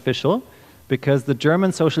not beneficial, because the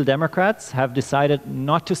German Social Democrats have decided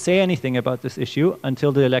not to say anything about this issue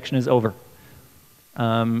until the election is over,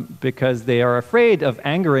 because they are afraid of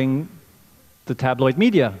angering the tabloid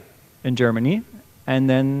media in Germany, and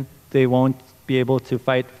then they won't be able to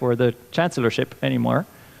fight for the chancellorship anymore.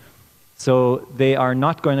 So they are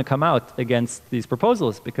not going to come out against these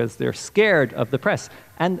proposals because they're scared of the press.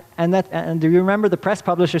 And do you remember the press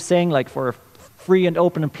publishers saying, like, for a free and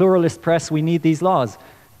open and pluralist press, we need these laws?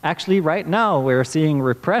 Actually, right now, we're seeing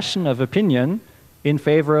repression of opinion in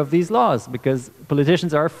favor of these laws because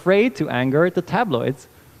politicians are afraid to anger the tabloids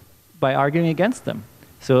by arguing against them.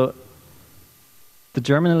 So the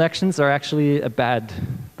German elections are actually a bad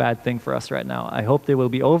thing for us right now. I hope they will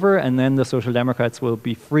be over, and then the Social Democrats will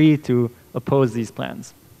be free to oppose these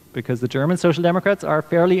plans, because the German Social Democrats are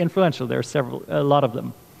fairly influential. There are a lot of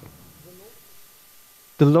them.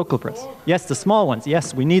 The local press. Yes, the small ones.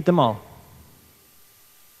 Yes, we need them all.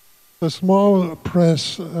 The small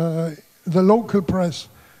press, the local press,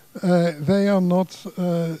 they are not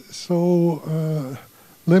so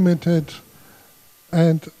limited,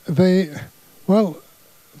 and they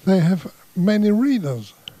have many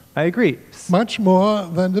readers. I agree. Much more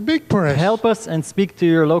than the big press. Help us and speak to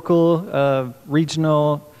your local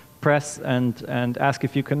regional press and ask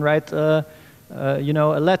if you can write a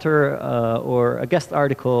letter or a guest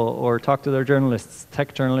article, or talk to their journalists,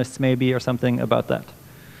 tech journalists maybe, or something about that.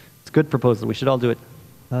 It's a good proposal. We should all do it.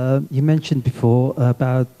 You mentioned before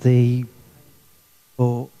about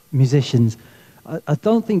musicians. I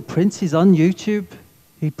don't think Prince is on YouTube.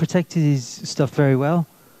 He protected his stuff very well.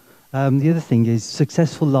 The other thing is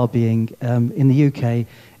successful lobbying in the UK.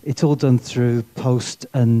 It's all done through post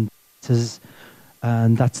and letters,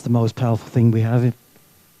 and that's the most powerful thing we have.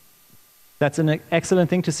 That's an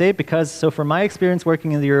excellent thing to say, because so from my experience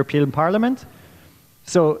working in the European Parliament,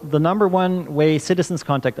 so the number one way citizens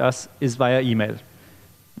contact us is via email.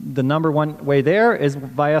 The number one way there is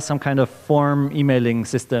via some kind of form emailing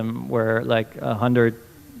system where like 100,000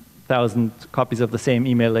 1,000 copies of the same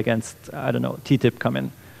email against, I don't know, TTIP come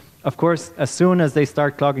in. Of course, as soon as they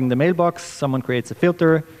start clogging the mailbox, someone creates a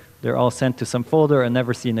filter, they're all sent to some folder and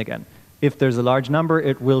never seen again. If there's a large number,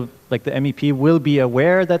 it will, like the MEP will be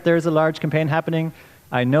aware that there's a large campaign happening.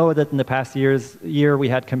 I know that in the past year we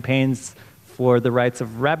had campaigns for the rights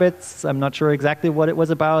of rabbits. I'm not sure exactly what it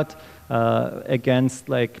was about, against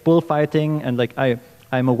like bullfighting, and like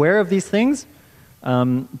I'm aware of these things,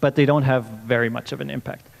 but they don't have very much of an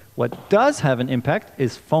impact. What does have an impact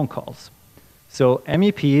is phone calls. So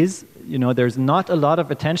MEPs, you know, there's not a lot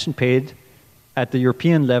of attention paid at the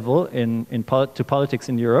European level to politics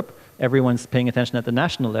in Europe. Everyone's paying attention at the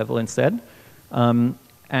national level instead.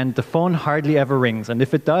 And the phone hardly ever rings. And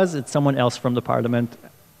if it does, it's someone else from the parliament.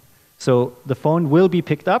 So the phone will be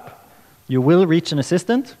picked up. You will reach an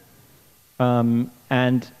assistant.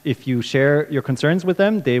 And if you share your concerns with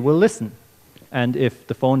them, they will listen. And if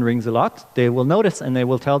the phone rings a lot, they will notice and they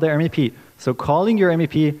will tell their MEP. So calling your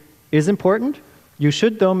MEP is important. You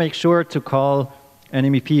should, though, make sure to call an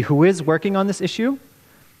MEP who is working on this issue.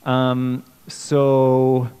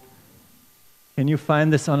 So can you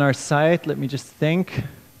find this on our site? Let me just think.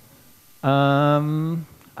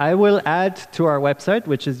 I will add to our website,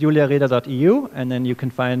 which is juliareda.eu, and then you can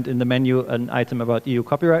find in the menu an item about EU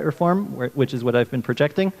copyright reform, which is what I've been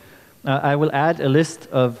projecting. I will add a list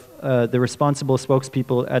of the responsible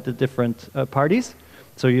spokespeople at the different parties,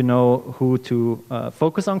 so you know who to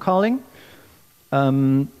focus on calling.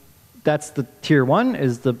 That's the tier 1,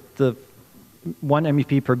 is the one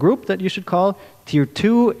MEP per group that you should call. Tier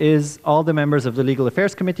 2 is all the members of the Legal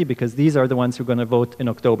Affairs Committee, because these are the ones who are going to vote in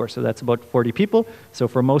October. So that's about 40 people. So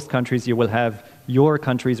for most countries, you will have your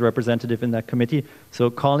country's representative in that committee. So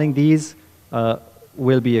calling these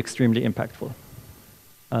will be extremely impactful.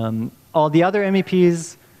 All the other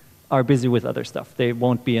MEPs are busy with other stuff. They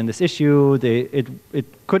won't be in this issue. It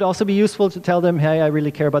could also be useful to tell them, hey, I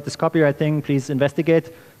really care about this copyright thing, please investigate,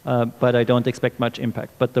 but I don't expect much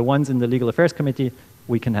impact. But the ones in the Legal Affairs Committee,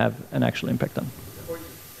 we can have an actual impact on.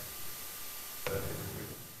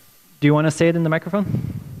 Do you want to say it in the microphone?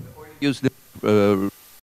 Use the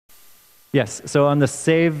Yes, so on the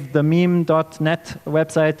savethememe.net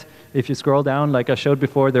website, if you scroll down, like I showed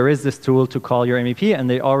before, there is this tool to call your MEP, and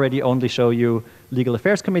they already only show you Legal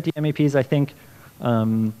Affairs Committee MEPs, I think.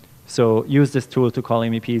 So use this tool to call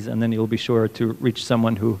MEPs, and then you'll be sure to reach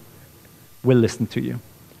someone who will listen to you.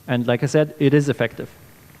 And like I said, it is effective.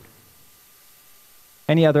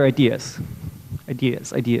 Any other ideas?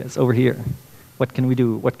 Ideas over here. What can we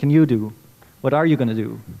do? What can you do? What are you going to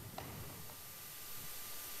do?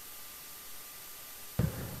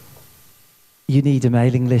 You need a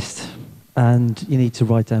mailing list, and you need to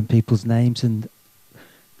write down people's names, and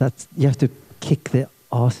you have to kick their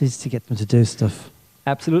asses to get them to do stuff.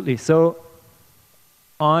 Absolutely. So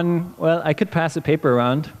well, I could pass a paper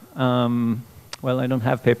around. Well, I don't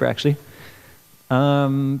have paper, actually.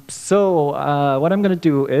 So what I'm going to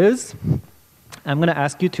do is I'm going to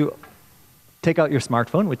ask you to take out your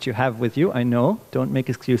smartphone, which you have with you, I know. Don't make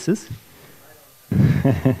excuses.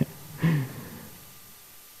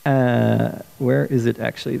 Where is it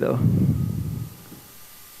actually, though?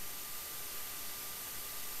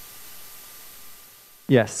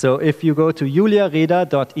 Yes, so if you go to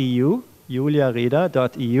juliareda.eu,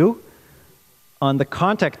 on the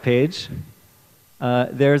contact page,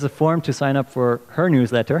 there's a form to sign up for her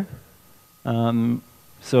newsletter. And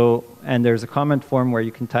there's a comment form where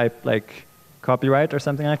you can type like copyright or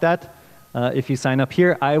something like that. If you sign up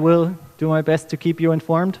here, I will do my best to keep you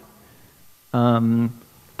informed.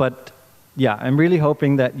 But yeah, I'm really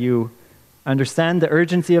hoping that you understand the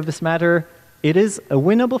urgency of this matter. It is a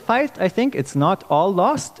winnable fight, I think. It's not all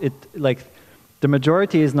lost. The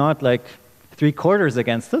majority is not like 3/4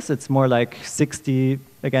 against us. It's more like 60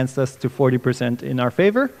 against us to 40% in our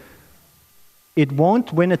favor. It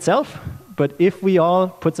won't win itself, but if we all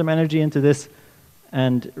put some energy into this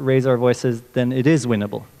and raise our voices, then it is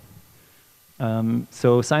winnable.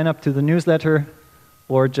 So sign up to the newsletter,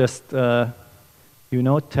 or just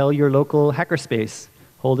tell your local hackerspace,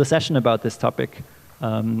 hold a session about this topic.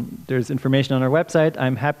 There's information on our website.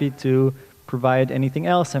 I'm happy to provide anything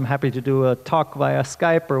else. I'm happy to do a talk via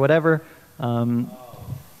Skype or whatever,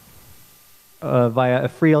 via a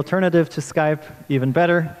free alternative to Skype, even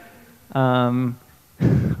better,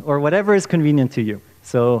 or whatever is convenient to you.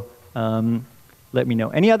 So let me know.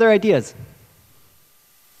 Any other ideas?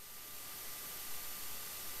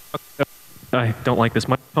 I don't like this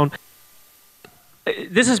microphone.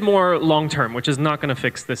 This is more long-term, which is not going to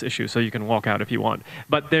fix this issue, so you can walk out if you want.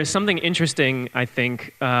 But there's something interesting, I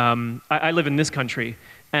think. I live in this country,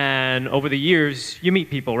 And over the years, you meet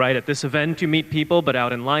people, right? At this event, you meet people, but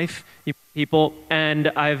out in life, you meet people. And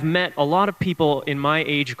I've met a lot of people in my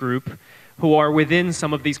age group who are within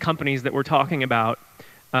some of these companies that we're talking about,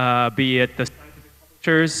 be it the scientific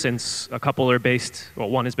publishers, since a couple are based, well,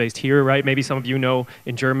 one is based here, right? Maybe some of you know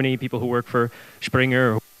in Germany, people who work for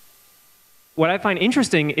Springer. What I find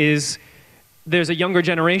interesting is there's a younger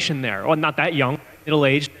generation there. Well, not that young,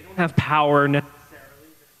 middle-aged. They don't have power necessarily.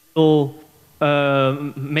 They're still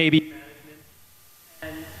maybe.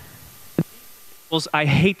 And I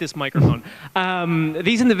hate this microphone.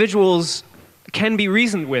 These individuals can be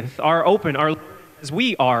reasoned with, are open, are as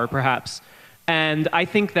we are, perhaps. And I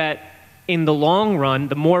think that in the long run,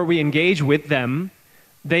 the more we engage with them,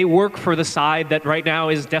 they work for the side that right now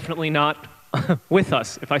is definitely not with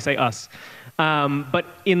us, if I say us. But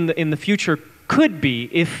in the future could be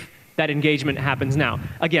if that engagement happens now.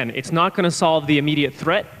 Again, it's not going to solve the immediate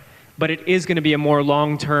threat, but it is going to be a more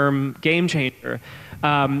long-term game changer.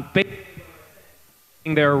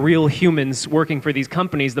 There are real humans working for these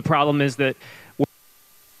companies. The problem is that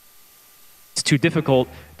it's too difficult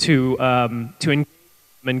to engage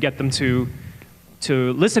them and get them to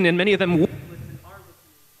listen, and many of them won't listen, aren't listening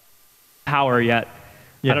to power yet.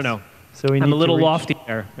 Yes. I don't know. So we need I'm a little to lofty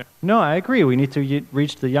there. No, I agree. We need to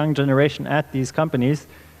reach the young generation at these companies.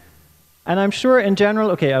 And I'm sure in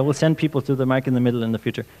general, okay, I will send people to the mic in the middle in the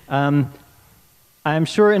future. I'm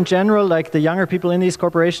sure in general, like the younger people in these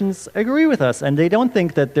corporations agree with us, and they don't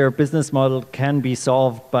think that their business model can be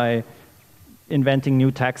solved by inventing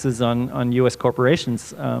new taxes on US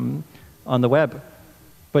corporations on the web.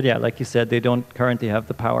 But yeah, like you said, they don't currently have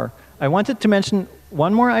the power. I wanted to mention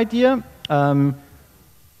one more idea.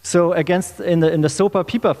 So against, in the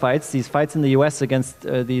SOPA-PIPA fights, these fights in the US against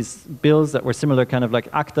these bills that were similar, kind of like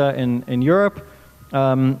ACTA in Europe,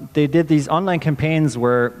 they did these online campaigns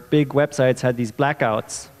where big websites had these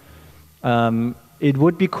blackouts. It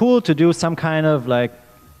would be cool to do some kind of like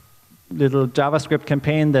little JavaScript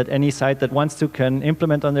campaign that any site that wants to can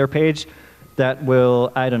implement on their page that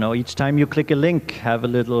will, I don't know, each time you click a link, have a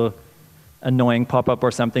little annoying pop-up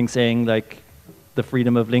or something saying like the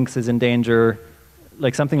freedom of links is in danger,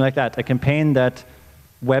 like something like that. A campaign that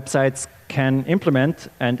websites can implement,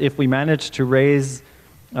 and if we manage to raise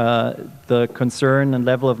the concern and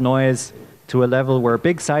level of noise to a level where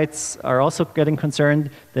big sites are also getting concerned,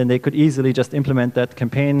 then they could easily just implement that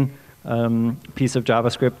campaign piece of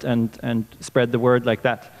JavaScript and spread the word like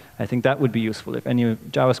that. I think that would be useful. If any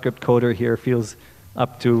JavaScript coder here feels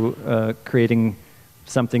up to creating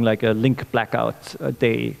something like a link blackout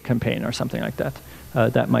day campaign or something like that,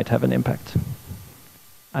 that might have an impact.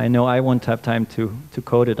 I know I won't have time to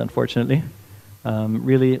code it, unfortunately.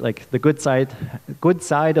 Really, like the good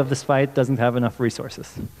side of this fight doesn't have enough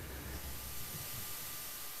resources.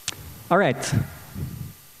 All right.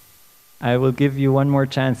 I will give you one more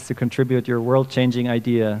chance to contribute your world-changing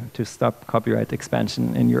idea to stop copyright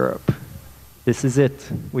expansion in Europe. This is it.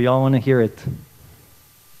 We all want to hear it.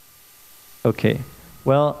 Okay.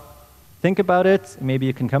 Well, think about it. Maybe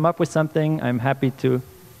you can come up with something. I'm happy to.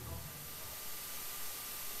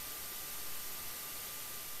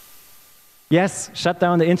 Yes, shut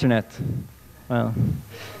down the internet. Well,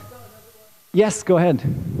 yes, go ahead.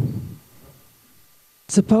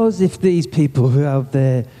 Suppose if these people who have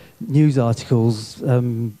their news articles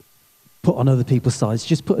put on other people's sites,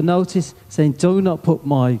 just put a notice saying, do not put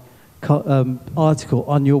my article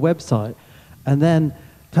on your website. And then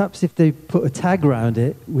perhaps if they put a tag around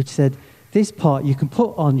it, which said, this part you can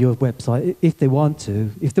put on your website if they want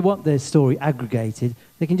to. If they want their story aggregated,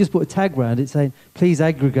 they can just put a tag around it saying, please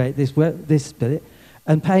aggregate this bit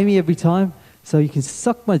and pay me every time. So you can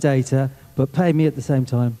suck my data, but pay me at the same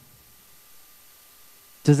time.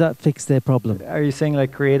 Does that fix their problem? Are you saying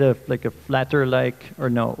like create a Flatter or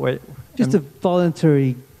no? Wait, just a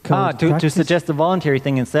voluntary code to suggest a voluntary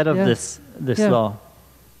thing instead of this law.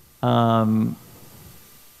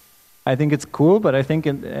 I think it's cool, but I think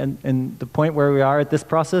in the point where we are at this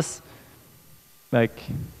process, like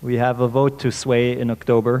we have a vote to sway in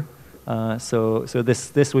October, so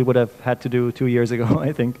this we would have had to do 2 years ago,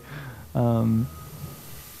 I think.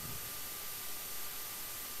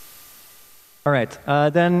 All right,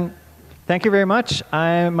 then thank you very much.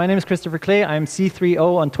 My name is Christopher Clay. I'm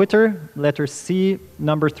C3O on Twitter, letter C,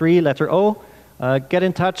 number 3, letter O. Get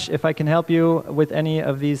in touch if I can help you with any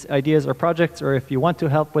of these ideas or projects, or if you want to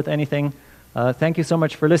help with anything. Thank you so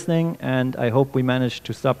much for listening, and I hope we manage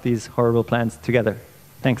to stop these horrible plans together.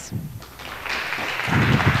 Thanks.